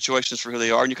are, or situations for who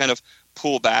they are, and you kind of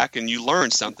pull back and you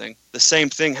learn something. The same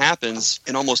thing happens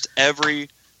in almost every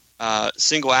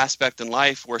single aspect in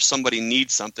life where somebody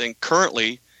needs something.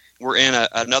 Currently, we're in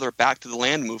another back to the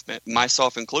land movement,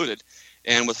 myself included.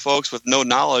 And with folks with no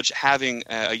knowledge having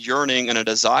a yearning and a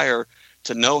desire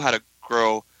to know how to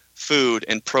grow food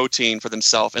and protein for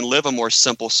themselves and live a more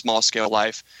simple, small-scale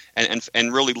life,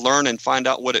 and really learn and find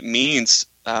out what it means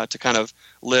to kind of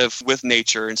live with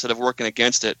nature instead of working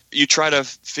against it. You try to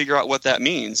figure out what that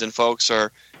means, and folks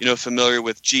are familiar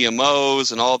with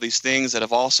GMOs and all these things that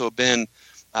have also been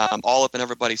all up in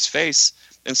everybody's face.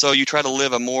 And so you try to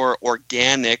live a more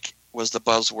organic, was the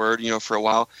buzzword, for a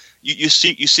while. You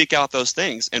seek out those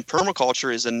things. And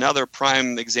permaculture is another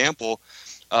prime example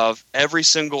of every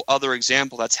single other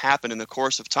example that's happened in the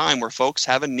course of time where folks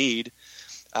have a need,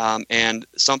 and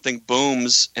something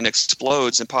booms and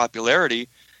explodes in popularity,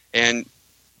 and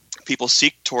people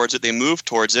seek towards it, they move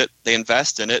towards it, they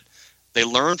invest in it, they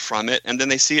learn from it, and then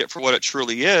they see it for what it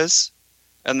truly is,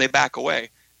 and they back away.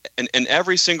 And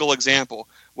every single example,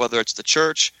 whether it's the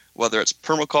church, whether it's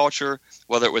permaculture,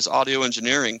 whether it was audio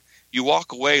engineering, you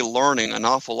walk away learning an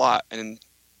awful lot, and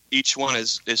each one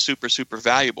is super, super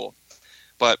valuable.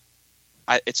 But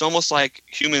it's almost like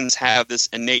humans have this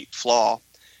innate flaw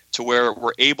to where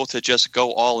we're able to just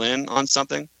go all in on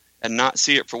something and not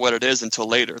see it for what it is until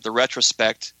later. The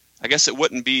retrospect, I guess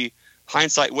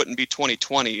hindsight wouldn't be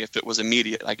 20/20 if it was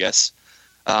immediate, I guess.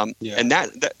 And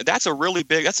that's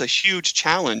a huge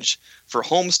challenge for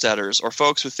homesteaders or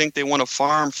folks who think they want to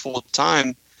farm full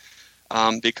time,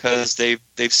 because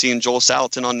they've seen Joel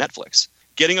Salatin on Netflix.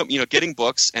 Getting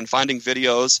books and finding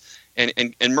videos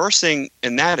and immersing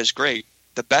in that is great.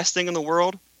 The best thing in the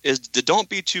world is to don't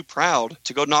be too proud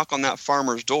to go knock on that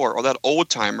farmer's door or that old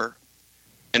timer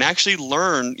and actually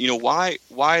learn,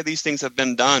 why these things have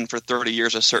been done for 30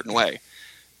 years a certain way.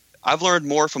 I've learned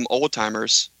more from old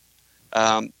timers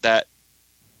that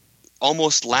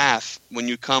almost laugh when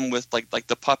you come with like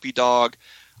the puppy dog.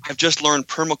 I've just learned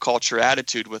permaculture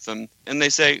attitude with them, and they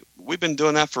say we've been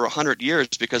doing that for 100 years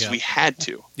because we had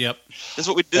to. Yep, this is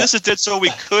what we did. This is did so we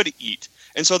could eat,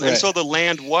 and so the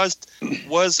land was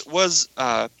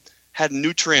had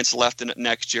nutrients left in it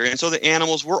next year, and so the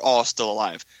animals were all still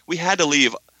alive. We had to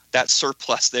leave that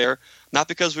surplus there, not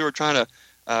because we were trying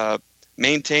to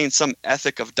maintain some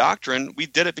ethic of doctrine. We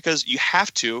did it because you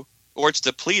have to, or it's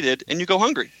depleted and you go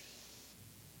hungry.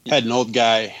 I had an old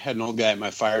guy at my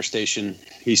fire station.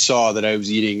 He saw that I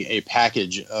was eating a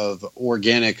package of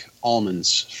organic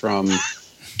almonds from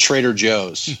Trader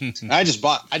Joe's. I just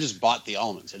bought the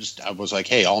almonds. I was like,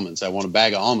 hey, almonds, I want a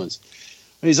bag of almonds.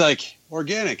 And he's like,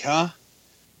 organic, huh?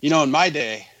 In my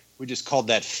day, we just called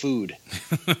that food.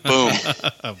 Boom.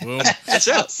 Boom. That's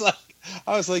it.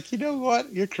 I was like, you know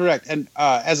what? You're correct. And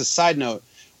as a side note,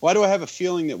 why do I have a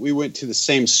feeling that we went to the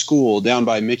same school down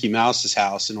by Mickey Mouse's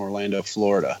house in Orlando,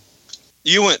 Florida?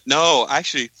 You went? No,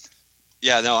 actually,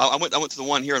 Yeah, no, I went to the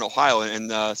one here in Ohio, in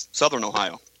southern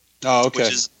Ohio. Oh, okay.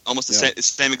 Which is almost the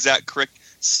same exact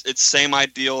it's same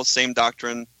ideal, same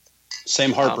doctrine.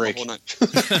 Same heartbreak.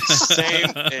 Same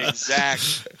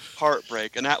exact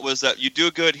heartbreak. And that was that you do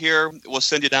good here, we'll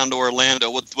send you down to Orlando.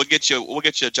 We'll get you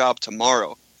a job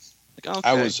tomorrow. Like,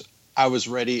 okay. I was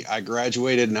ready. I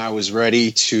graduated and I was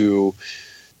ready to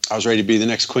be the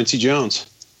next Quincy Jones.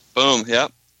 Boom.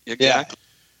 Yep. Exactly.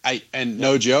 Yeah.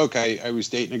 No joke. I was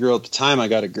dating a girl at the time.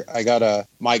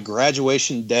 My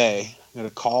graduation day, I got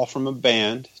a call from a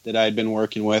band that I had been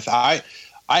working with. I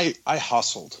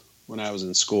hustled when I was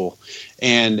in school,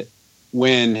 and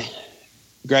when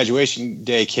graduation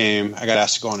day came, I got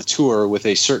asked to go on a tour with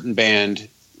a certain band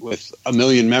with 1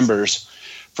 million members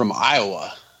from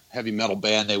Iowa, heavy metal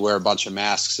band. They wear a bunch of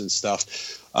masks and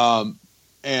stuff.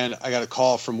 And I got a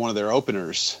call from one of their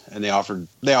openers, and they offered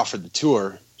the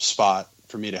tour spot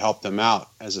for me to help them out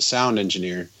as a sound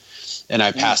engineer. And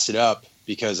I passed it up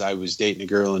because I was dating a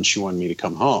girl and she wanted me to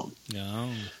come home. No.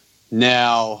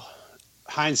 Now,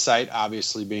 hindsight,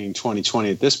 obviously being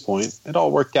 2020 at this point, it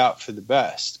all worked out for the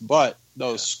best. But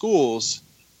those schools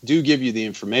do give you the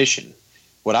information.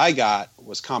 What I got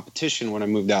was competition when I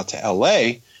moved out to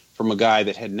LA from a guy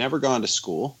that had never gone to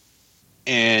school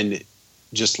and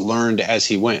just learned as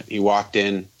he went. He walked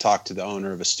in, talked to the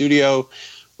owner of a studio,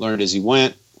 learned as he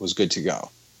went, was good to go.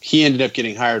 He ended up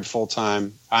getting hired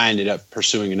full-time. I ended up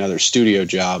pursuing another studio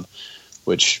job,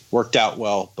 which worked out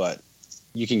well, but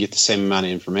you can get the same amount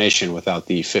of information without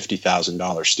the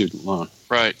 $50,000 student loan.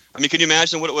 Right. I mean, can you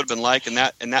imagine what it would have been like in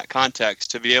that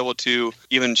context to be able to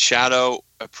even shadow,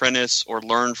 apprentice, or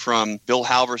learn from Bill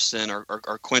Halverson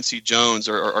or Quincy Jones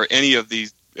or any of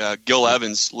these Gil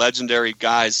Evans, legendary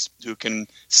guys who can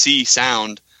see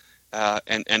sound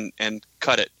and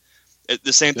cut it.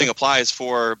 The same thing applies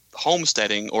for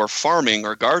homesteading or farming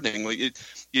or gardening.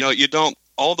 You don't.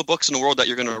 All the books in the world that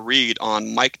you're going to read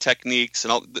on mic techniques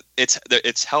and all,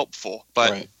 it's helpful,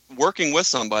 but working with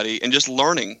somebody and just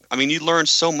learning. I mean, you learn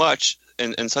so much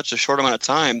in such a short amount of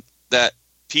time that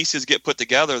pieces get put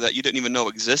together that you didn't even know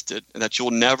existed, and that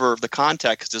the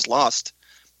context is lost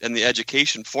in the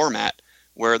education format,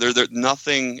 where there's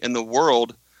nothing in the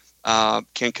world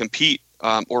can compete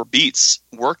or beats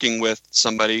working with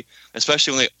somebody,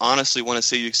 especially when they honestly want to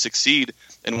see you succeed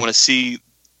and want to see,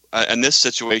 in this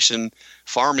situation,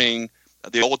 farming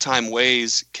the old time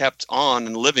ways kept on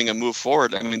and living and move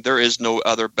forward. I mean, there is no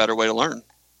other better way to learn.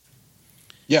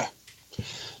 Yeah,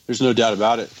 there's no doubt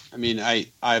about it. I mean,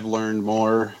 I've learned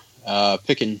more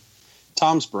picking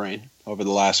Tom's brain over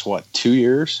the last 2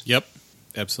 years. Yep,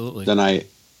 absolutely. Than I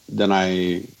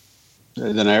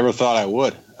ever thought I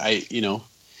would.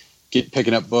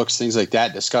 Picking up books, things like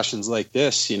that, discussions like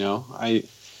this.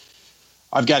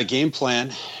 I've got a game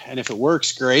plan, and if it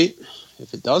works, great.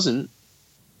 If it doesn't,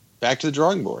 back to the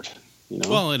drawing board.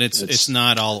 Well, and it's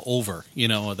not all over.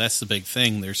 That's the big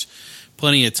thing. There's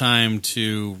plenty of time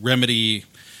to remedy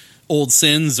old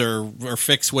sins or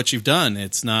fix what you've done.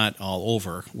 It's not all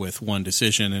over with one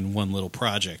decision and one little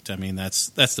project. I mean, that's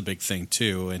the big thing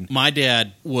too. And my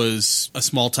dad was a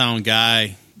small town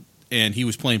guy, and he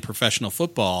was playing professional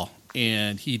football,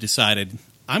 and he decided,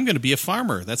 I'm going to be a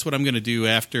farmer. That's what I'm going to do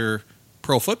after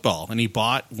pro football. And he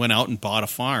went out and bought a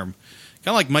farm.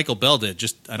 Kind of like Michael Bell did.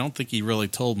 I don't think he really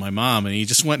told my mom, and he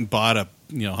just went and bought a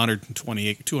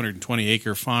 220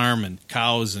 acre farm and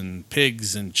cows and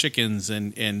pigs and chickens,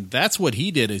 and that's what he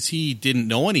did. Is he didn't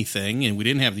know anything, and we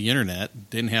didn't have the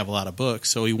internet, didn't have a lot of books,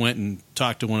 so he went and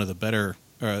talked to one of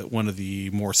the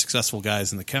more successful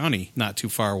guys in the county, not too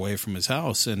far away from his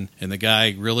house, and the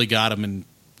guy really got him and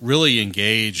really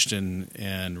engaged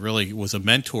and really was a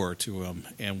mentor to him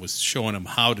and was showing him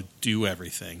how to do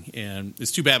everything. And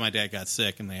it's too bad my dad got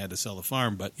sick and they had to sell the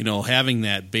farm. But, having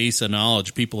that base of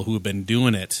knowledge, people who have been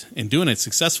doing it and doing it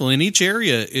successfully in each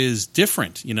area is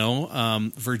different.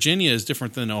 Virginia is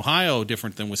different than Ohio,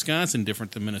 different than Wisconsin,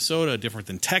 different than Minnesota, different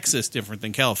than Texas, different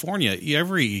than California.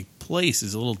 Every place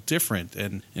is a little different.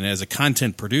 And as a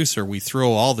content producer, we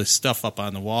throw all this stuff up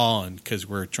on the wall, and because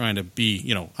we're trying to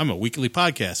be, I'm a weekly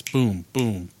podcast. Boom,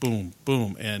 boom, boom,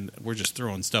 boom. And we're just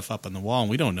throwing stuff up on the wall, and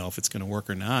we don't know if it's going to work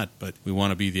or not, but we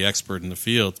want to be the expert in the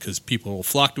field because people will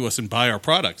flock to us and buy our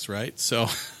products, right? So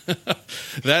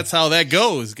that's how that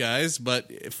goes, guys.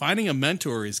 But finding a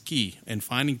mentor is key, and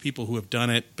finding people who have done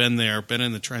it, been there, been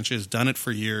in the trenches, done it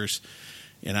for years.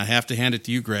 And I have to hand it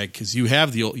to you, Greg, because you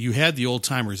had the old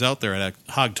timers out there at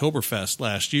Hogtoberfest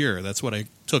last year. That's what I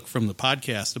took from the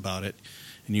podcast about it.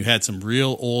 And you had some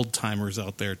real old timers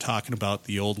out there talking about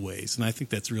the old ways, and I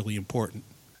think that's really important.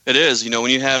 It is.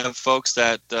 When you have folks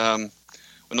that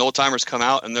when old timers come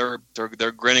out and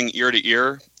they're grinning ear to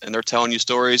ear and they're telling you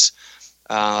stories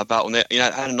about when I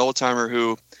had an old timer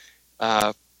who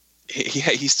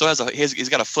he still has he's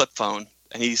got a flip phone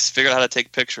and he's figured out how to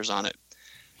take pictures on it.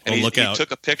 And he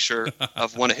took a picture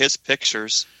of one of his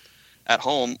pictures at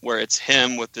home where it's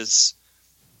him with this,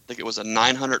 I think it was a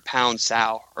 900-pound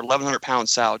sow or 1,100-pound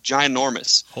sow,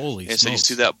 ginormous. Holy smokes. And so you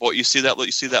see that boy? You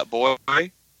see that boy?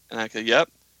 And I go, yep,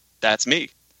 that's me.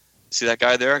 See that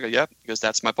guy there? I go, yep. He goes,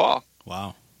 that's my pa.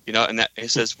 Wow. And that he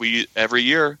says every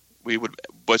year we would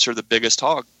butcher the biggest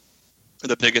hog,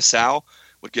 the biggest sow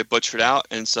would get butchered out,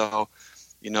 and so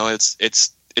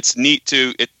it's neat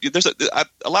to there's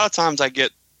a lot of times I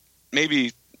get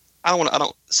maybe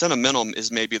sentimental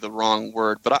is maybe the wrong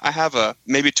word, but I have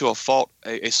maybe to a fault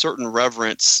a certain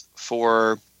reverence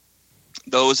for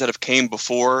those that have came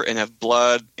before and have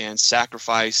bled and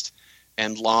sacrificed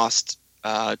and lost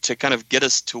to kind of get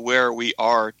us to where we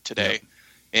are today. Yep.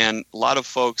 And a lot of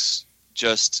folks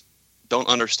just don't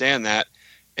understand that,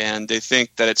 and they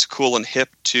think that it's cool and hip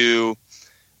to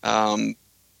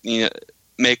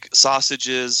make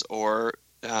sausages or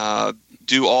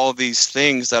do all these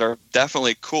things that are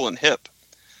definitely cool and hip.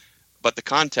 But the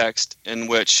context in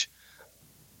which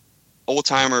old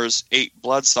timers ate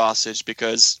blood sausage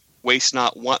because waste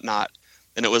not, want not,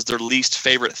 and it was their least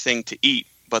favorite thing to eat,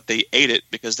 but they ate it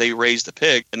because they raised a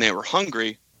pig and they were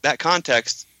hungry, that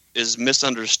context is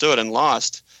misunderstood and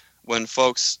lost when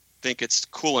folks think it's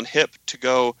cool and hip to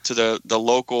go to the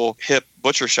local hip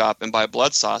butcher shop and buy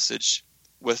blood sausage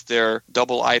with their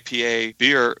double IPA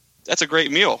beer. That's a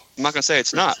great meal. I'm not going to say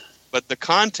it's not, but the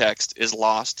context is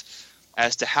lost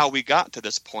as to how we got to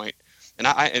this point. And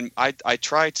I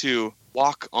try to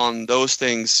walk on those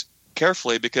things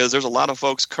carefully because there's a lot of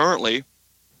folks currently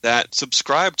that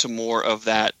subscribe to more of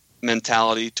that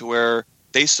mentality to where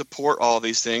they support all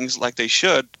these things like they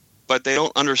should, but they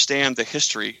don't understand the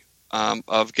history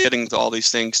of getting to all these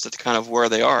things to kind of where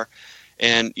they are.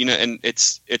 And, and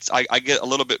I get a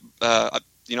little bit,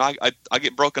 I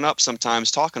get broken up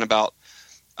sometimes talking about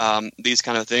these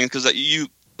kind of things because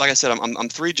like I said, I'm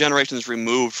 3 generations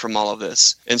removed from all of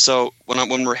this. And so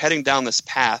when we're heading down this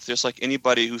path, just like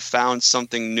anybody who found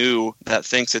something new that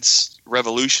thinks it's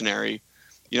revolutionary,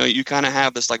 you kind of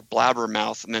have this like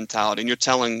blabbermouth mentality, and you're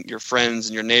telling your friends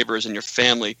and your neighbors and your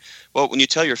family. Well, when you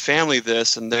tell your family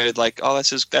this, and they're like, "Oh,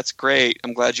 that's great.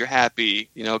 I'm glad you're happy.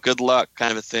 Good luck,"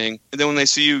 kind of a thing. And then when they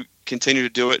see you continue to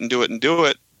do it and do it and do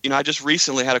it, I just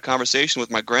recently had a conversation with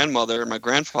my grandmother and my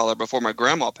grandfather before my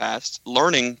grandma passed,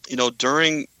 learning,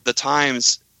 during the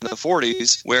times in the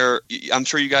 40s where I'm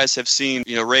sure you guys have seen,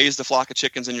 raise the flock of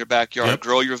chickens in your backyard, yep.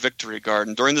 Grow your victory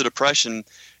garden. During the Depression,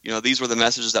 these were the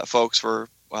messages that folks were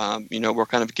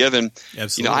kind of given.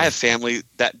 Absolutely. I have family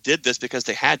that did this because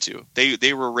they had to.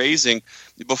 They were raising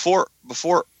before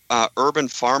urban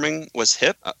farming was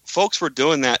hip. Folks were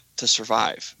doing that to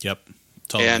survive. Yep.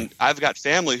 Totally. And I've got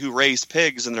family who raised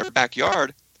pigs in their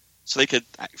backyard so they could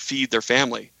feed their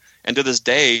family. And to this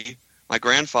day, my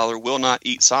grandfather will not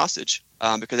eat sausage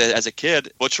because as a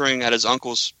kid, butchering at his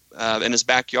uncle's in his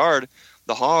backyard,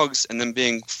 the hogs and them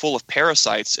being full of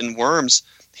parasites and worms,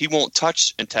 he won't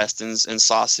touch intestines and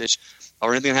sausage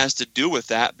or anything that has to do with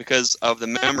that because of the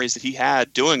memories that he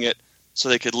had doing it so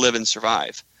they could live and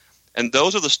survive. And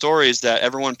those are the stories that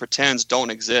everyone pretends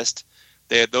don't exist.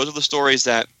 Those are the stories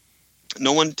that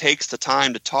no one takes the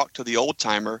time to talk to the old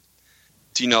timer.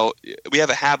 We have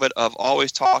a habit of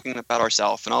always talking about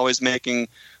ourselves and always making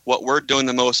what we're doing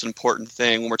the most important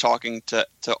thing when we're talking to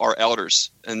our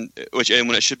elders, and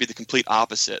when it should be the complete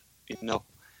opposite.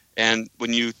 And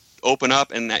when you open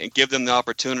up and give them the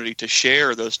opportunity to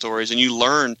share those stories, and you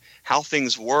learn how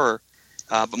things were,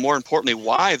 but more importantly,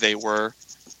 why they were.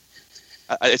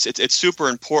 It's super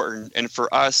important, and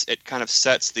for us, it kind of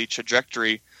sets the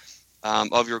trajectory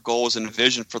of your goals and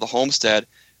vision for the homestead.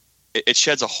 It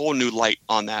sheds a whole new light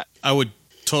on that. I would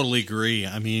totally agree.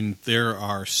 I mean, there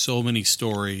are so many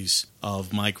stories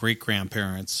of my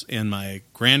great-grandparents and my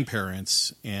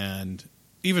grandparents and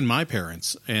even my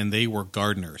parents, and they were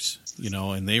gardeners,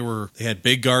 and they had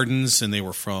big gardens, and they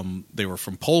were from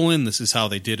Poland. This is how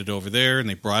they did it over there, and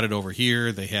they brought it over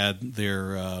here. They had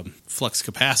their flux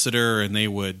capacitor, and they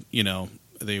would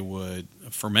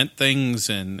ferment things,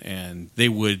 and they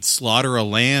would slaughter a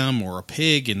lamb or a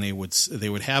pig, and they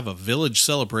would have a village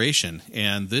celebration.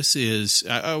 And this is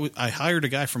I hired a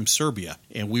guy from Serbia,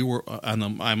 and we were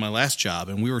on my last job,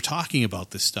 and we were talking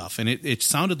about this stuff, and it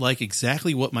sounded like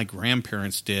exactly what my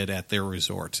grandparents did at their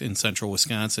resort in central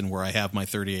Wisconsin, where I have my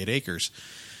 38 acres.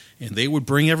 And they would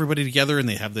bring everybody together, and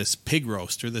they have this pig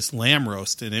roast or this lamb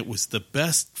roast, and it was the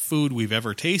best food we've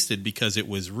ever tasted because it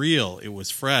was real, it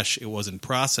was fresh, it wasn't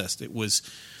processed, it was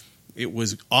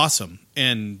awesome.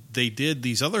 And they did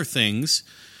these other things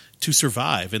to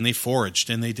survive, and they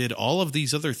foraged, and they did all of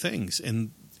these other things.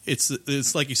 And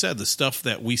it's like you said, the stuff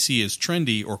that we see as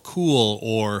trendy or cool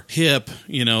or hip,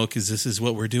 because this is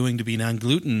what we're doing to be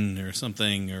non-gluten or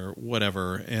something or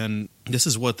whatever. And this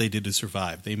is what they did to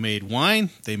survive. They made wine,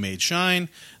 they made shine,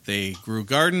 they grew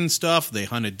garden stuff, they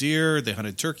hunted deer, they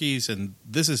hunted turkeys, and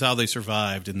this is how they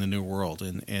survived in the New World.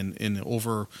 And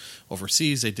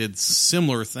overseas, they did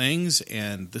similar things,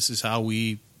 and this is how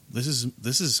we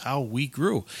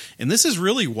grew. And this is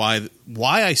really why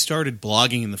I started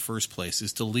blogging in the first place,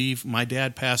 is to leave. My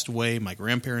dad passed away, my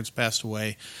grandparents passed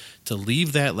away, to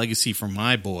leave that legacy for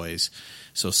my boys.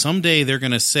 So someday they're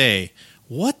going to say,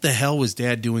 what the hell was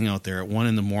Dad doing out there at 1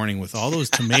 a.m. with all those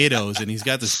tomatoes? And he's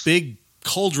got this big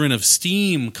cauldron of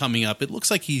steam coming up. It looks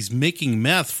like he's making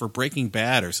meth for Breaking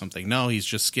Bad or something. No, he's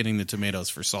just skinning the tomatoes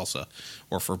for salsa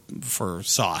or for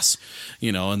sauce,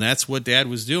 and that's what Dad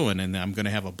was doing. And I'm going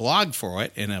to have a blog for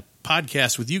it and a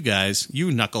podcast with you guys, you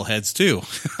knuckleheads too,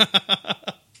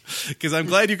 because I'm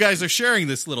glad you guys are sharing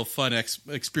this little fun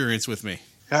experience with me.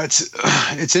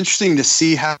 It's interesting to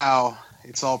see how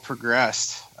it's all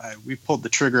progressed. We pulled the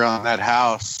trigger on that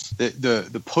house.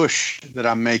 The push that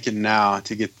I'm making now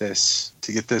to get this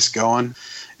going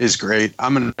is great.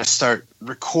 I'm going to start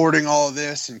recording all of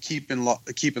this and keeping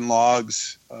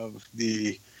logs of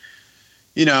the,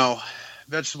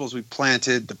 vegetables we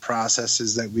planted, the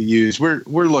processes that we use. We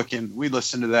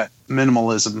listened to that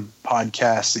minimalism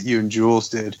podcast that you and Jules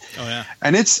did. Oh yeah,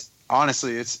 and it's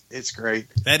great.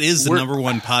 That is the number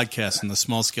one podcast in the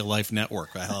Small Scale Life Network.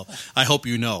 I hope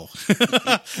you know.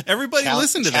 Everybody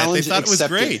listened to that. They thought it was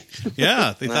great.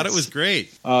 Yeah, they thought it was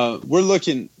great. We're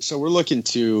looking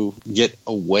to get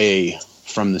away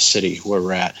from the city where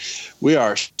we're at. We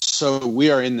are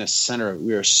in the center.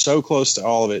 We are so close to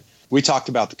all of it. We talked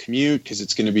about the commute because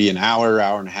it's going to be an hour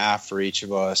and a half for each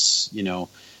of us,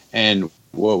 and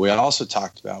what we also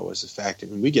talked about was the fact that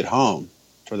when we get home,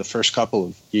 for the first couple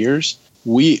of years,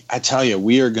 we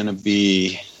are going to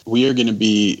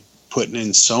be putting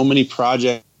in so many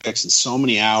projects and so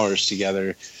many hours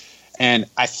together. And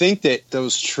I think that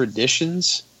those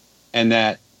traditions and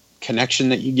that connection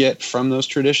that you get from those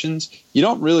traditions, you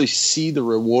don't really see the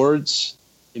rewards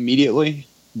immediately,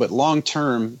 but long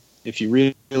term, if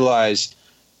you realize,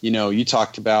 you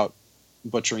talked about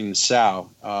butchering the sow,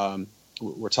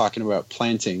 we're talking about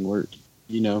planting, we're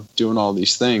doing all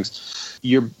these things.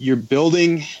 You're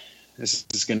building, this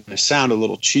is going to sound a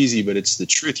little cheesy, but it's the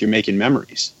truth. You're making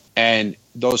memories. And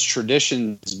those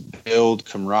traditions build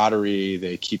camaraderie.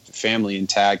 They keep the family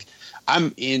intact.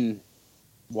 I'm in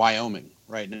Wyoming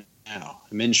right now.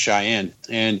 I'm in Cheyenne.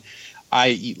 And I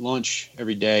eat lunch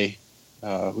every day.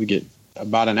 We get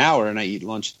about an hour, and I eat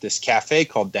lunch at this cafe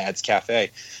called Dad's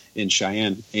Cafe in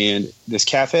Cheyenne. And this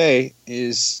cafe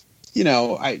is,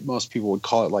 most people would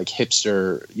call it like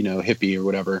hipster, hippie or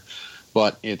whatever.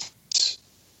 But it's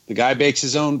the guy bakes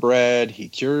his own bread. He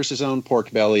cures his own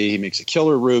pork belly. He makes a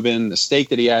killer Reuben. The steak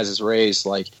that he has is raised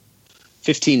like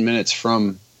 15 minutes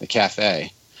from the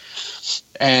cafe.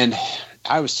 And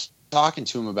I was talking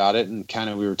to him about it, and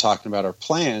we were talking about our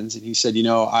plans. And he said,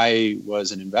 I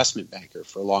was an investment banker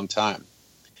for a long time.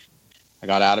 I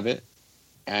got out of it,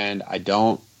 and I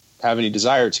don't have any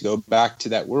desire to go back to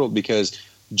that world, because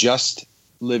just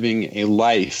living a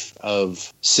life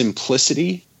of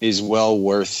simplicity is well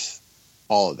worth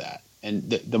all of that. And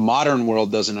the modern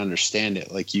world doesn't understand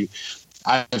it. Like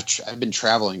I've been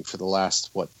traveling for the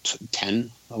last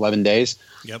 10, 11 days.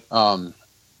 Yep.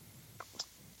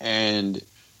 And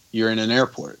you're in an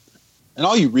airport, and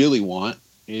all you really want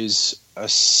is a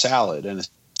salad and a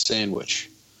sandwich.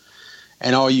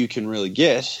 And all you can really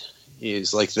get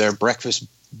is like their breakfast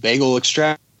bagel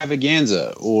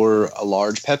extravaganza, or a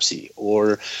large Pepsi,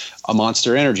 or a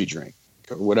Monster energy drink,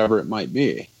 or whatever it might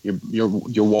be. Your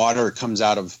water comes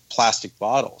out of plastic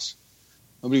bottles.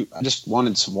 I just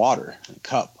wanted some water in a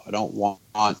cup. I don't want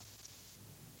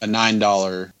a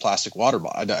 $9 plastic water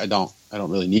bottle. I don't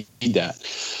really need that.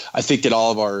 I think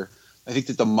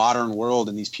that the modern world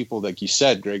and these people, like you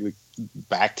said, Greg,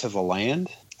 back to the land,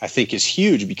 I think is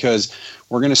huge, because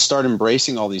we're going to start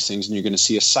embracing all these things, and you're going to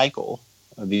see a cycle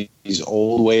of these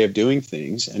old way of doing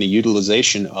things and a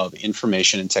utilization of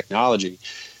information and technology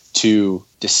to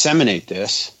disseminate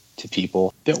this to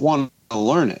people that want to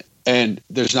learn it. And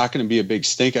there's not going to be a big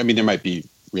stink. I mean, there might be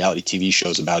reality TV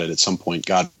shows about it at some point,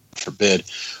 God forbid.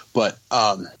 But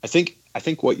I think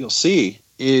what you'll see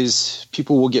is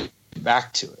people will get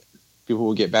back to it, people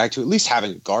will get back to at least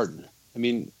having a garden. I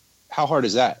mean, how hard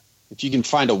is that? If you can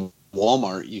find a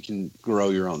Walmart, you can grow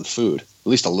your own food, at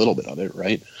least a little bit of it,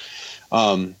 right?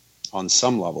 On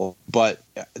some level. But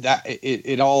that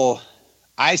it all,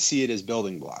 I see it as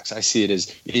building blocks. I see it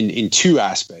as in two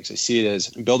aspects. I see it as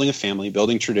building a family,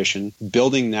 building tradition,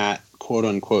 building that quote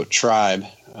unquote tribe.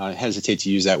 I hesitate to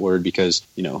use that word because,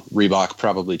 Reebok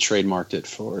probably trademarked it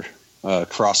for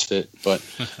CrossFit. But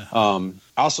I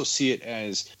also see it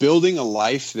as building a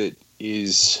life that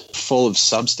is full of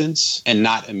substance and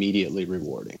not immediately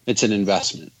rewarding. It's an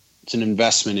investment. It's an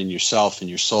investment in yourself, in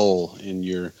your soul, in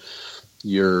your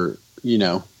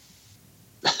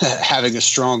having a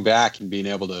strong back and being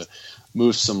able to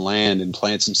move some land and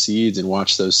plant some seeds and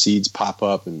watch those seeds pop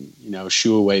up and,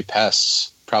 shoo away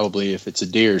pests. Probably if it's a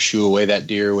deer, shoo away that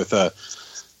deer with a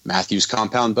Matthews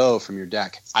compound bow from your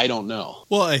deck. I don't know.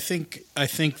 Well, I think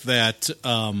that,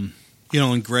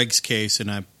 in Greg's case,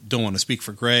 and I don't want to speak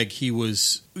for Greg, he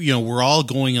was, we're all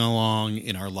going along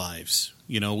in our lives.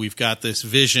 We've got this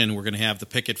vision. We're going to have the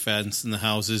picket fence and the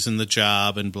houses and the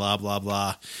job and blah, blah,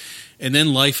 blah. And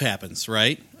then life happens,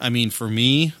 right? I mean, for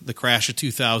me, the crash of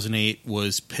 2008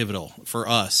 was pivotal. For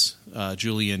us,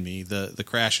 Julie and me, the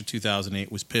crash of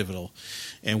 2008 was pivotal.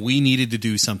 And we needed to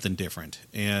do something different.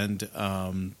 And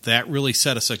that really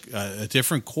set us a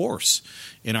different course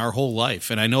in our whole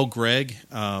life. And I know Greg,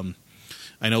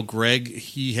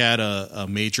 he had a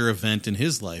major event in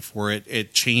his life where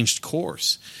it changed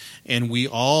course. And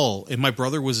and my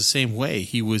brother was the same way.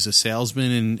 He was a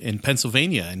salesman in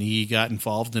Pennsylvania, and he got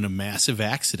involved in a massive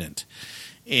accident.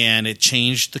 And it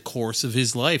changed the course of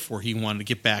his life, where he wanted to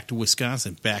get back to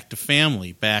Wisconsin, back to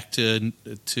family, back to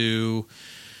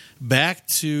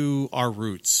our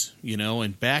roots,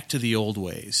 and back to the old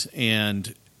ways.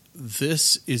 And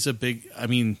this is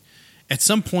at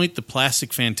some point, the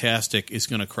plastic fantastic is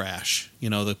going to crash.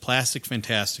 The plastic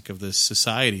fantastic of this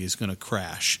society is going to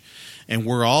crash. And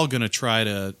we're all going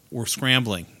to we're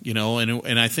scrambling,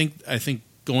 and I think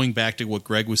going back to what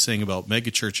Greg was saying about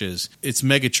megachurches,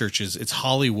 it's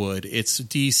Hollywood, it's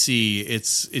DC,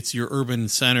 it's your urban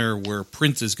center where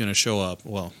Prince is going to show up.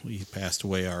 Well, he passed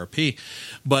away, RIP.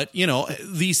 But,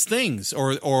 these things,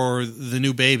 or the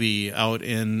new baby out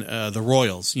in the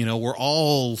Royals, we're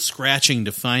all scratching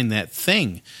to find that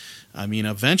thing. I mean,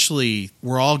 eventually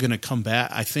we're all going to come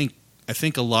back. I think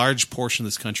a large portion of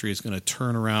this country is going to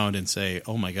turn around and say,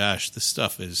 oh my gosh,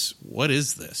 what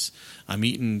is this? I'm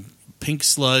eating pink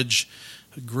sludge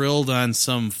grilled on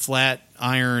some flat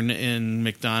iron in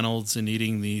McDonald's and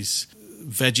eating these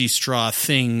veggie straw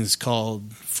things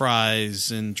called fries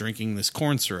and drinking this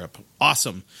corn syrup.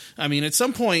 Awesome. I mean, at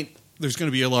some point, there's going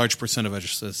to be a large percent of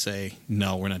us that say,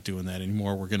 no, we're not doing that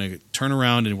anymore. We're going to turn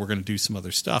around and we're going to do some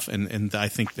other stuff. And I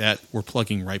think that we're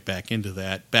plugging right back into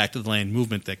that, back to the land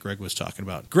movement that Greg was talking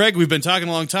about. Greg, we've been talking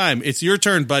a long time. It's your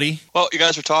turn, buddy. Well, you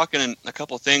guys are talking, and a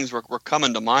couple of things were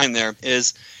coming to mind there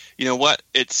is, what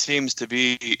it seems to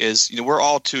be is, we're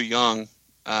all too young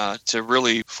to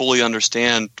really fully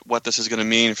understand what this is going to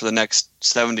mean for the next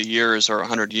 70 years or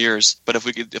 100 years. But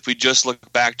if we just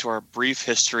look back to our brief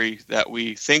history that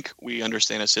we think we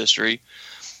understand as history,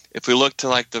 if we look to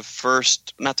like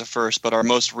but our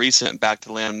most recent Back to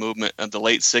the Land movement of the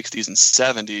late 60s and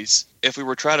 70s, if we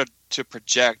were trying to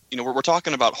project, we're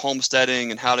talking about homesteading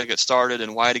and how to get started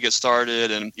and why to get started,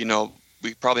 and,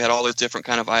 we probably had all these different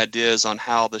kind of ideas on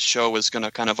how the show was going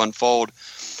to kind of unfold.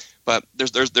 But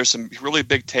there's some really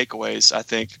big takeaways, I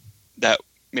think, that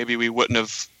maybe we wouldn't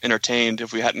have entertained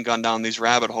if we hadn't gone down these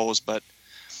rabbit holes. But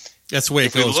that's the way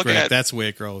it goes, Greg. That's the way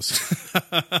it goes.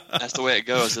 That's the way it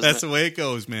goes. That's the way it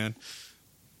goes, man.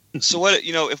 So what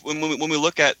when we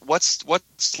look at what's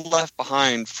left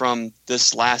behind from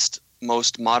this last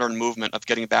most modern movement of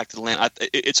getting back to the land,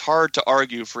 it's hard to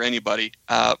argue for anybody.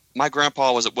 My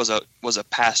grandpa was a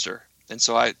pastor. And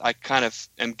so I kind of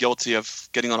am guilty of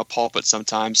getting on a pulpit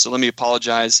sometimes. So let me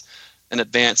apologize in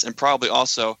advance, and probably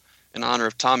also in honor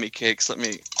of Tommy Cakes. Let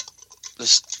me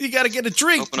just. You got to get a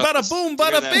drink. Bada boom,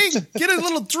 bada bing. Get a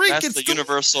little drink. That's the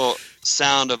universal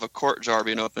sound of a quart jar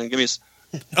being open. Give me.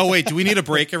 Oh wait, do we need a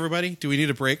break, everybody? Do we need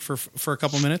a break for a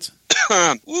couple minutes?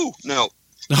 Ooh, no.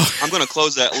 I'm going to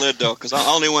close that lid though, because I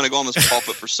only want to go on this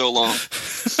pulpit for so long.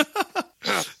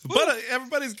 But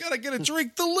everybody's got to get a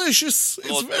drink. Delicious.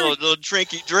 Little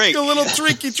drinky drink. A little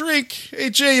drinky drink. Hey,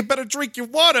 Jay, you better drink your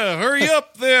water. Hurry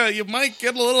up there. You might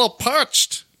get a little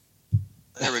parched.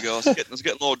 There we go. It's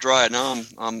getting a little dry. Now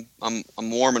I'm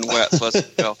warm and wet, so let's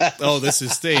go. Oh, this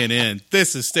is staying in.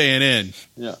 This is staying in.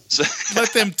 Yeah. So,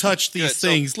 let them touch these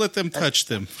things. Let them touch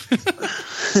them.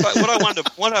 But what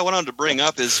I wanted to bring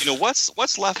up is,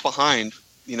 what's left behind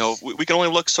we can only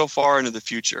look so far into the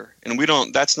future, and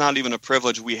that's not even a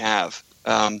privilege we have.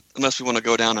 Unless we want to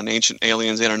go down an ancient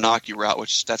aliens Anunnaki route,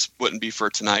 which wouldn't be for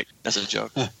tonight. That's a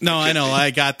joke. No, I know. I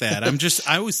got that.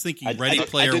 I was thinking Ready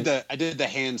Player. I did the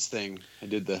hands thing. I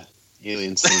did the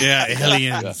aliens thing. Yeah,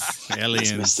 aliens.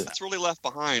 Aliens. That's really left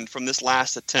behind from this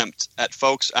last attempt at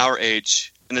folks our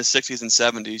age in the 60s and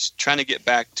 70s, trying to get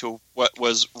back to what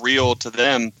was real to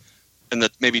them in the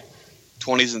maybe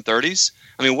 20s and 30s.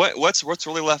 I mean, what's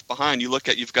really left behind?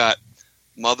 You've got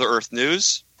Mother Earth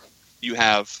News. You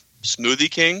have Smoothie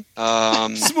King.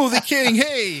 Smoothie King,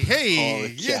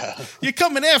 hey, yeah. you're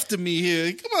coming after me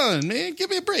here. Come on, man, give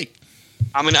me a break.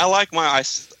 I mean, I like my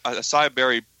acai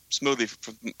berry smoothie.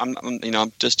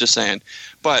 I'm just saying,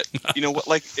 but you know what?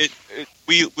 Like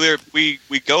we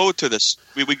go to this.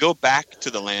 We go back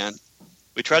to the land.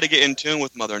 We try to get in tune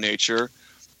with Mother Nature,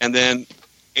 and then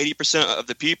 80% of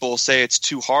the people say it's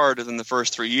too hard within the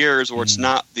first 3 years, or it's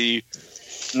not the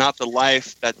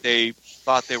life that they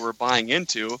thought they were buying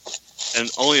into, and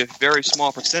only a very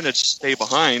small percentage stay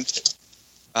behind,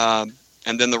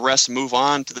 and then the rest move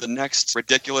on to the next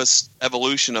ridiculous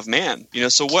evolution of man.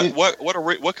 So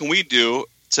what can we do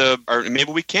to, or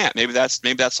maybe we can't. Maybe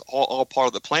that's all part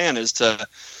of the plan is to,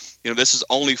 this is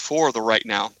only for the right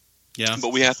now. Yeah.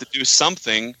 But we have to do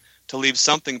something to leave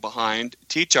something behind.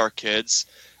 Teach our kids,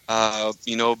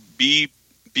 be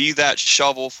that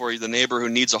shovel for the neighbor who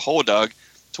needs a hole dug.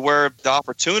 To where the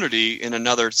opportunity in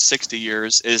another 60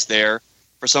 years is there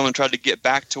for someone to try to get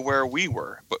back to where we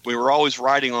were. But we were always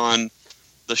riding on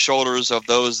the shoulders of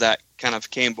those that kind of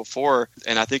came before.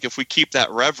 And I think if we keep that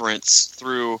reverence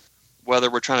through whether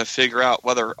we're trying to figure out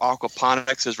whether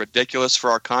aquaponics is ridiculous for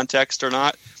our context or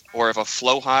not, or if a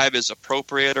flow hive is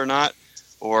appropriate or not,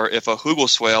 or if a hugel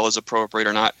swale is appropriate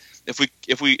or not, if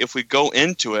we go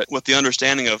into it with the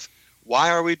understanding of why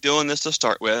are we doing this to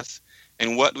start with,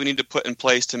 and what we need to put in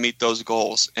place to meet those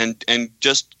goals, and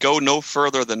just go no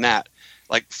further than that.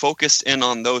 Like focus in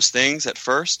on those things at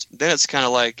first. Then it's kind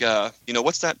of like,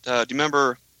 what's that? Do you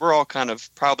remember? We're all kind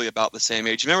of probably about the same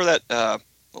age. You remember that?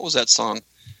 What was that song?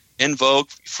 In Vogue,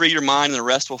 free your mind and the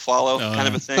rest will follow, kind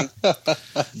of a thing.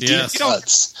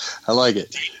 Yes, I like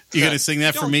it. You gonna sing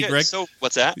that for me, Greg? So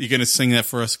what's that? You gonna sing that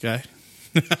for us, Guy?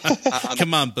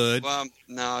 Come on, bud. Well,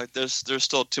 no, there's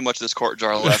still too much of this quart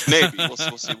jar left. Maybe we'll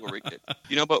see where we get.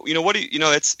 But what do you?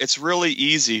 It's really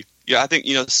easy. Yeah, I think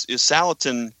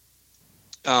Salatin.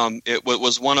 It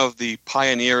was one of the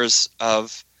pioneers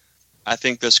of, I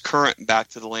think, this current Back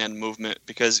to the Land movement,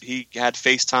 because he had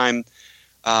FaceTime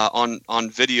on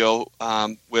video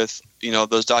with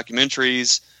those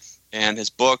documentaries and his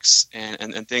books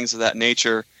and things of that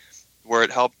nature, where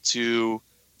it helped to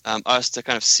us to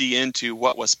kind of see into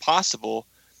what was possible.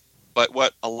 But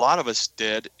what a lot of us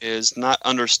did is not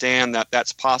understand that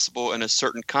that's possible in a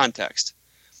certain context.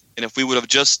 And if we would have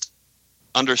just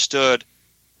understood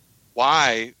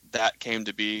why that came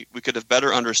to be, we could have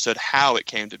better understood how it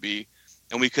came to be,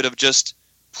 and we could have just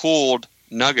pulled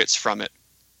nuggets from it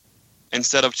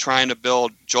instead of trying to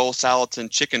build Joel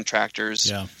Salatin chicken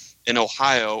tractors in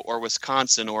Ohio or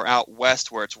Wisconsin or out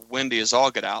west where it's windy as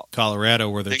all get out. Colorado,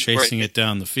 where they're chasing it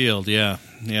down the field. Yeah.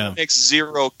 It makes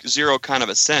zero kind of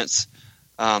a sense.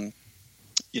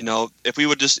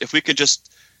 If we could just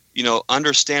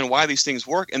understand why these things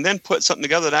work, and then put something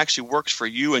together that actually works for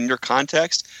you and your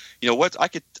context. We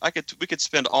could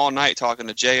spend all night talking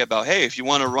to Jay about, hey, if you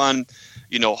want to run,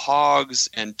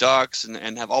 hogs and ducks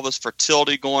and have all this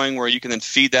fertility going, where you can then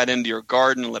feed that into your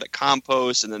garden and let it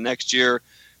compost, and the next year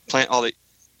plant all the.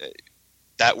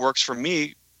 That works for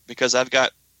me because I've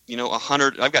got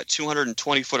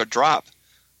 220 foot of drop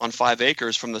on 5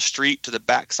 acres from the street to the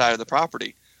back side of the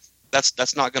property.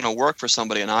 That's not going to work for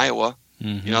somebody in Iowa.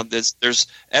 Mm-hmm. There's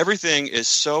everything is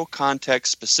so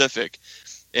context specific,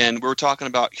 and we're talking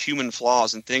about human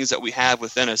flaws and things that we have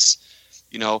within us.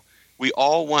 We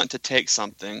all want to take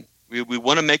something, we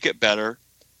want to make it better,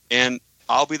 and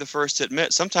I'll be the first to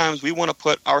admit sometimes we want to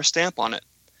put our stamp on it.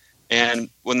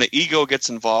 And when the ego gets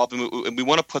involved, and we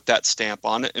want to put that stamp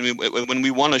on it, and when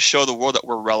we want to show the world that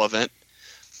we're relevant,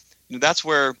 that's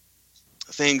where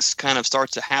things kind of start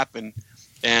to happen.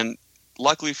 And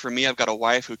luckily for me, I've got a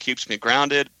wife who keeps me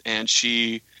grounded, and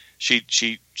she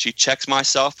checks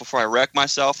myself before I wreck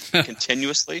myself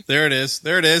continuously. There it is.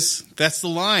 That's the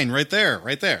line right there.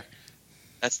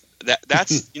 That's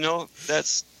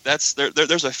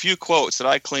there's a few quotes that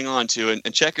I cling on to,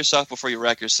 and check yourself before you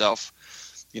wreck yourself.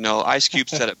 Ice Cube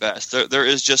said it best. There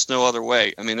is just no other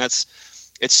way. I mean, it's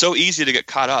so easy to get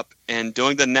caught up in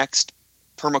doing the next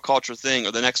permaculture thing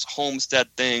or the next homestead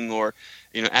thing, or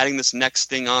adding this next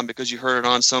thing on because you heard it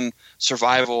on some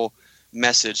survival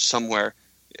message somewhere.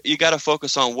 you got to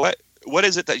focus on what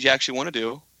is it that you actually want to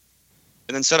do,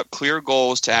 and then set up clear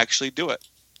goals to actually do it.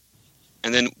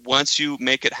 And then once you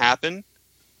make it happen,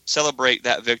 celebrate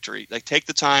that victory. Like, take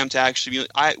the time to actually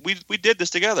we did this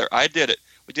together. I did it.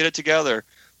 We did it together.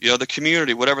 The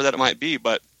community, whatever that might be.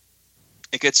 But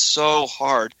it gets so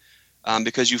hard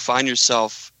because you find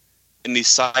yourself in these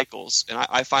cycles, and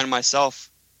I find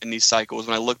myself in these cycles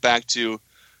when I look back to,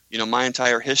 my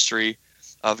entire history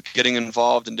of getting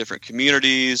involved in different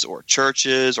communities or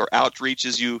churches or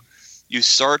outreaches. You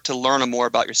start to learn more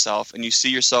about yourself, and you see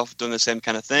yourself doing the same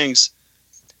kind of things.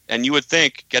 And you would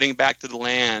think getting back to the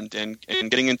land and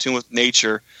getting in tune with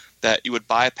nature that you would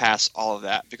bypass all of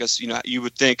that, because you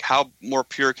would think, how more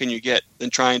pure can you get than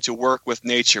trying to work with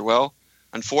nature? Well,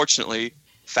 unfortunately,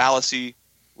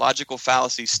 logical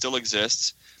fallacy still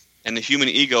exists, and the human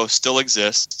ego still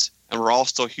exists, and we're all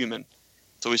still human.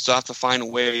 So we still have to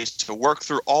find ways to work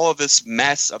through all of this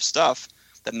mess of stuff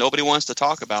that nobody wants to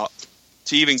talk about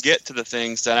to even get to the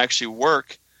things that actually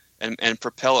work and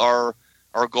propel our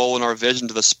goal and our vision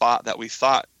to the spot that we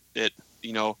thought it,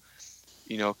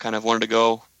 kind of wanted to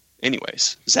go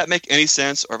anyways. Does that make any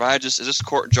sense? Or is this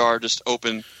court jar just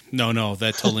open? No,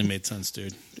 that totally made sense,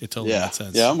 dude. It totally made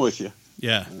sense. Yeah, I'm with you.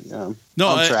 Yeah. No,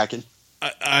 I'm tracking.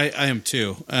 I am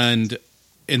too. And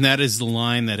that is the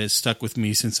line that has stuck with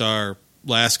me since our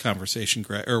last conversation,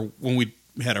 Greg, or when we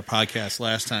had our podcast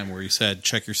last time, where you said,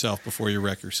 check yourself before you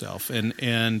wreck yourself.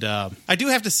 And I do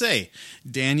have to say,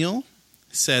 Daniel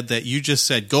said that you just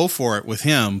said go for it with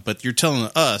him, but you're telling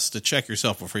us to check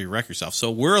yourself before you wreck yourself. So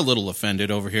we're a little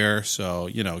offended over here. So,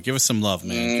 give us some love,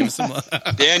 man. Give us some love.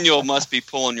 Daniel must be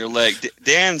pulling your leg.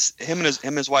 Him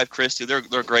and his wife, Christy,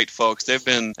 they're great folks. They've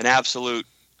been an absolute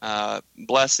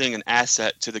blessing and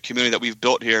asset to the community that we've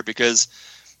built here, because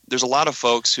there's a lot of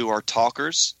folks who are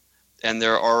talkers, and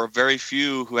there are very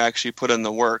few who actually put in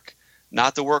the work.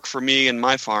 Not the work for me and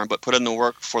my farm, but put in the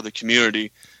work for the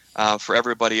community. For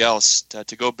everybody else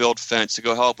to go build fence, to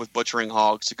go help with butchering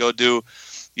hogs, to go do,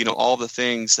 all the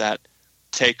things that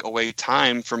take away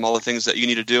time from all the things that you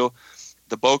need to do.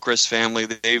 The Bokrist family,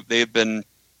 they've been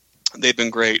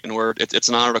great, and it's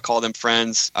an honor to call them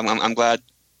friends. I'm glad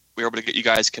we were able to get you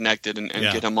guys connected and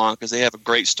get them on, because they have a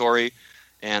great story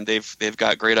and they've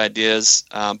got great ideas.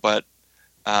 But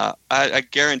I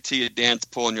guarantee you, Dan's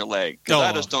pulling your leg, because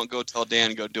I just don't go tell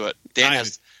Dan go do it.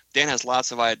 Dan has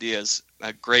lots of ideas.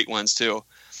 Great ones too,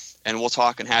 and we'll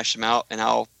talk and hash them out. And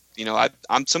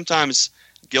I'm sometimes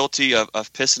guilty of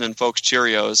pissing in folks'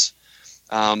 Cheerios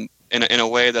in a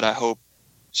way that I hope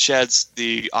sheds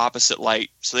the opposite light,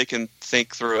 so they can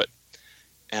think through it.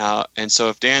 And so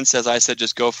if Dan says I said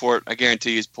just go for it, I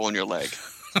guarantee he's pulling your leg.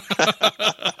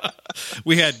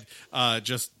 We had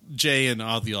just Jay and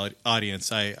all the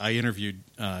audience. I interviewed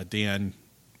Dan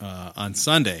on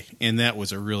Sunday, and that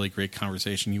was a really great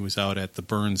conversation. He was out at the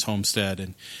Burns homestead,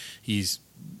 and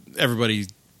everybody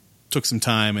took some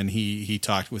time, and he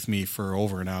talked with me for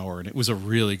over an hour, and it was a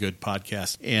really good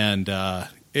podcast. And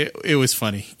it was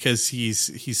funny, because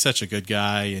he's such a good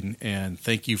guy, and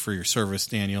thank you for your service,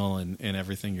 Daniel, and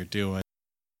everything you're doing.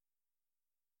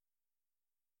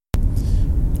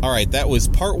 All right, that was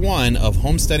part 1 of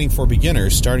Homesteading for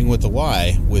Beginners, starting with the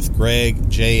why, with Greg,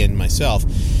 Jay, and myself.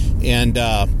 And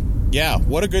yeah,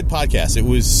 what a good podcast. It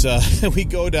was, we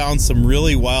go down some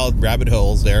really wild rabbit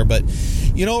holes there, but,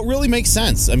 it really makes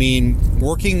sense. I mean,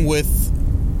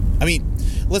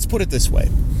 let's put it this way.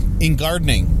 In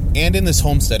gardening and in this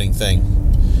homesteading thing,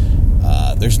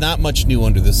 there's not much new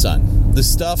under the sun.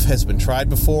 This stuff has been tried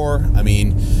before. I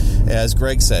mean, as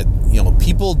Greg said,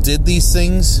 people did these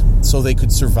things so they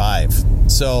could survive.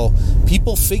 So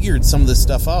people figured some of this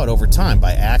stuff out over time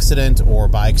by accident or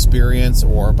by experience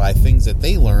or by things that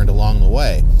they learned along the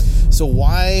way. So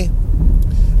why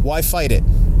fight it?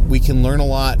 We can learn a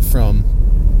lot from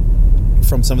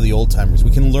some of the old timers.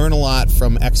 We can learn a lot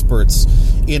from experts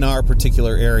in our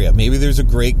particular area. Maybe there's a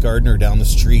great gardener down the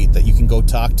street that you can go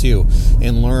talk to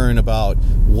and learn about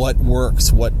what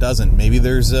works, what doesn't. Maybe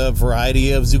there's a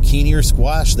variety of zucchini or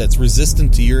squash that's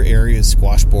resistant to your area's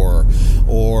squash borer.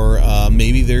 Or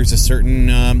maybe there's a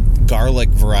certain garlic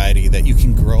variety that you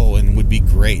can grow and would be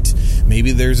great.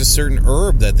 Maybe there's a certain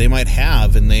herb that they might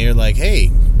have, and they're like, hey,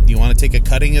 you want to take a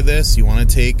cutting of this? You want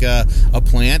to take a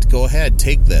plant? Go ahead,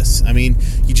 take this. I mean,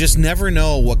 you just never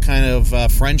know what kind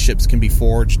of friendships can be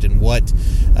forged and what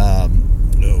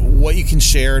what you can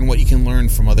share and what you can learn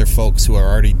from other folks who are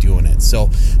already doing it. So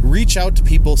reach out to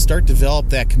people, start develop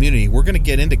that community. We're going to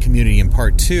get into community in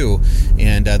part 2,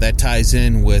 and that ties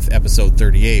in with episode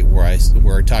 38 where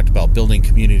I talked about building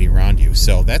community around you.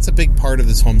 So that's a big part of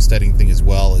this homesteading thing as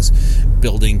well, is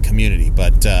building community,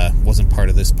 but wasn't part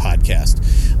of this podcast.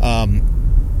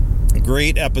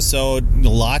 Great episode, a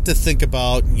lot to think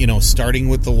about, starting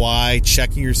with the why,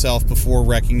 checking yourself before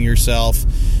wrecking yourself,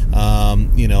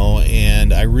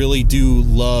 and I really do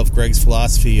love Greg's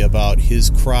philosophy about his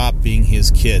crop being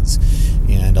his kids.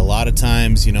 And a lot of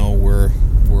times, we're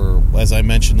as I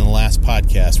mentioned in the last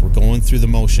podcast, we're going through the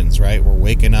motions, right? We're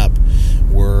waking up,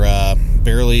 we're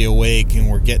barely awake,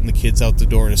 and we're getting the kids out the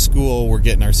door to school, we're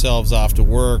getting ourselves off to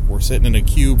work, we're sitting in a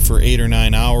cube for 8 or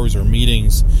 9 hours or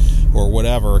meetings or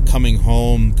whatever, coming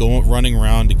home, running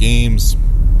around to games,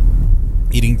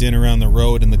 eating dinner on the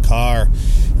road in the car,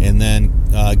 and then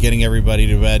getting everybody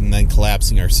to bed and then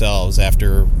collapsing ourselves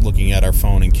after looking at our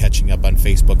phone and catching up on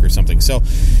Facebook or something. So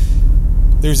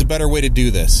there's a better way to do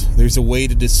this. There's a way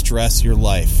to distress your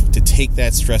life, to take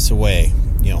that stress away.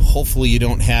 Hopefully you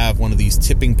don't have one of these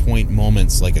tipping point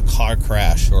moments like a car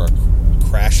crash or a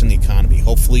crash in the economy.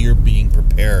 Hopefully you're being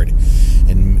prepared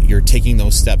and you're taking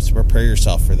those steps to prepare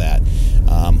yourself for that.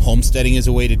 Homesteading is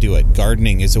a way to do it.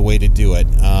 Gardening is a way to do it.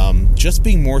 Just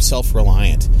being more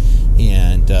self-reliant.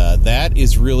 And that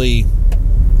is really,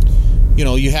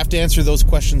 you have to answer those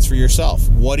questions for yourself.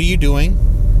 What are you doing?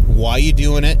 Why are you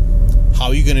doing it? How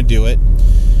are you going to do it?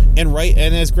 And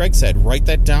as Greg said, write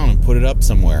that down and put it up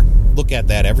somewhere. Look at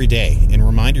that every day and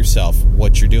remind yourself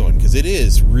what you're doing, because it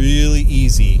is really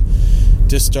easy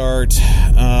to start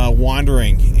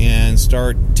wandering and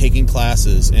start taking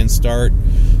classes and start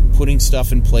putting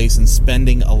stuff in place and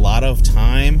spending a lot of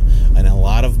time and a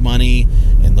lot of money,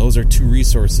 and those are two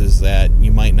resources that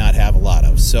you might not have a lot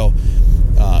of. So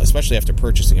especially after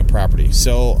purchasing a property.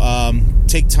 So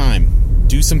take time,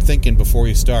 do some thinking before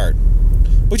you start.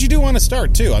 But you do want to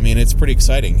start too. I mean, it's pretty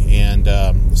exciting, and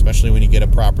especially when you get a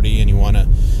property and you want to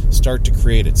start to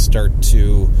create it, start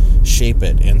to shape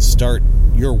it, and start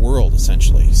your world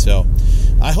essentially. So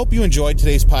I hope you enjoyed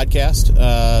today's podcast.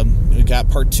 We got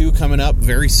part 2 coming up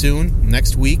very soon,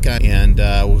 next week, and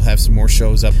we'll have some more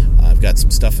shows up. I've got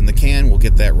some stuff in the can. We'll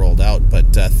get that rolled out.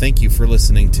 But thank you for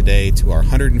listening today to our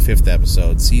 105th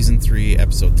episode, Season 3,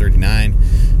 Episode 39.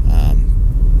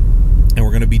 And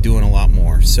we're going to be doing a lot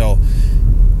more. So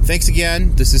thanks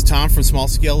again. This is Tom from Small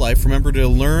Scale Life. Remember to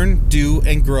learn, do,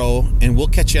 and grow, and we'll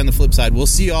catch you on the flip side. We'll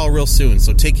see you all real soon.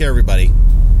 So take care, everybody.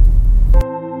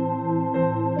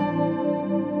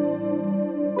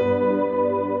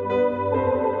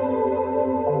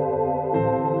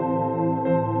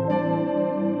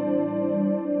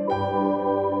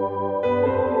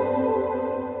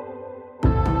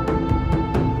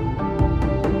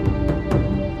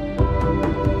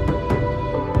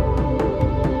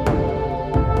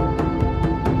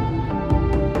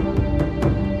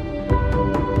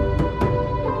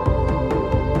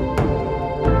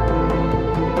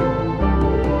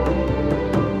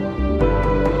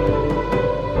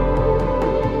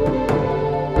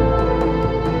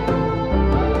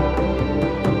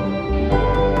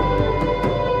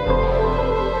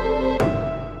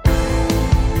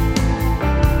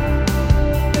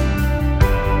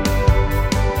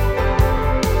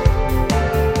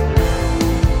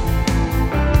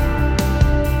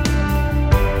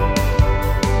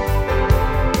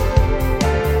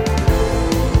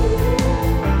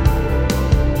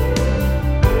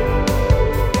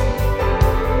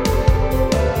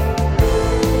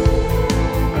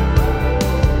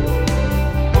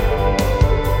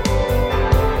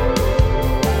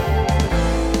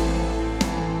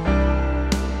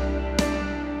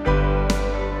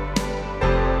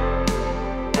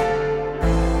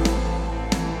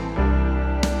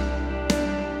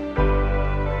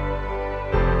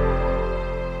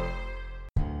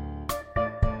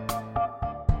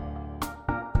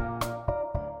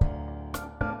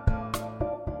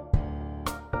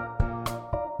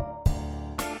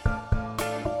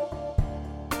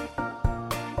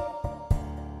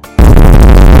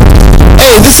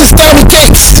 Hey, this is Tommy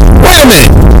Cakes. Wait a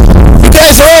minute. You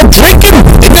guys are all drinking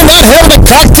and you're not having a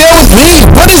cocktail with me?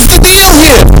 What is the deal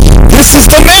here? This is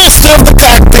the master of the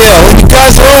cocktail, and you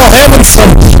guys are all having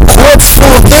some quarts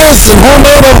full of this and whole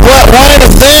load of wine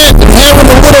of that and having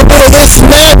a little bit of this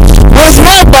and that. Where's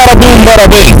my bada boom,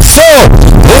 bada bing? So,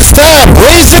 it's time.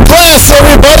 Raise your glass,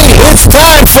 everybody. It's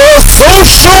time for a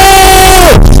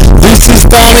social. This is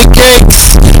Tommy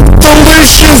Cakes.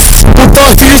 Delicious. We'll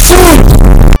talk to you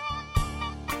soon.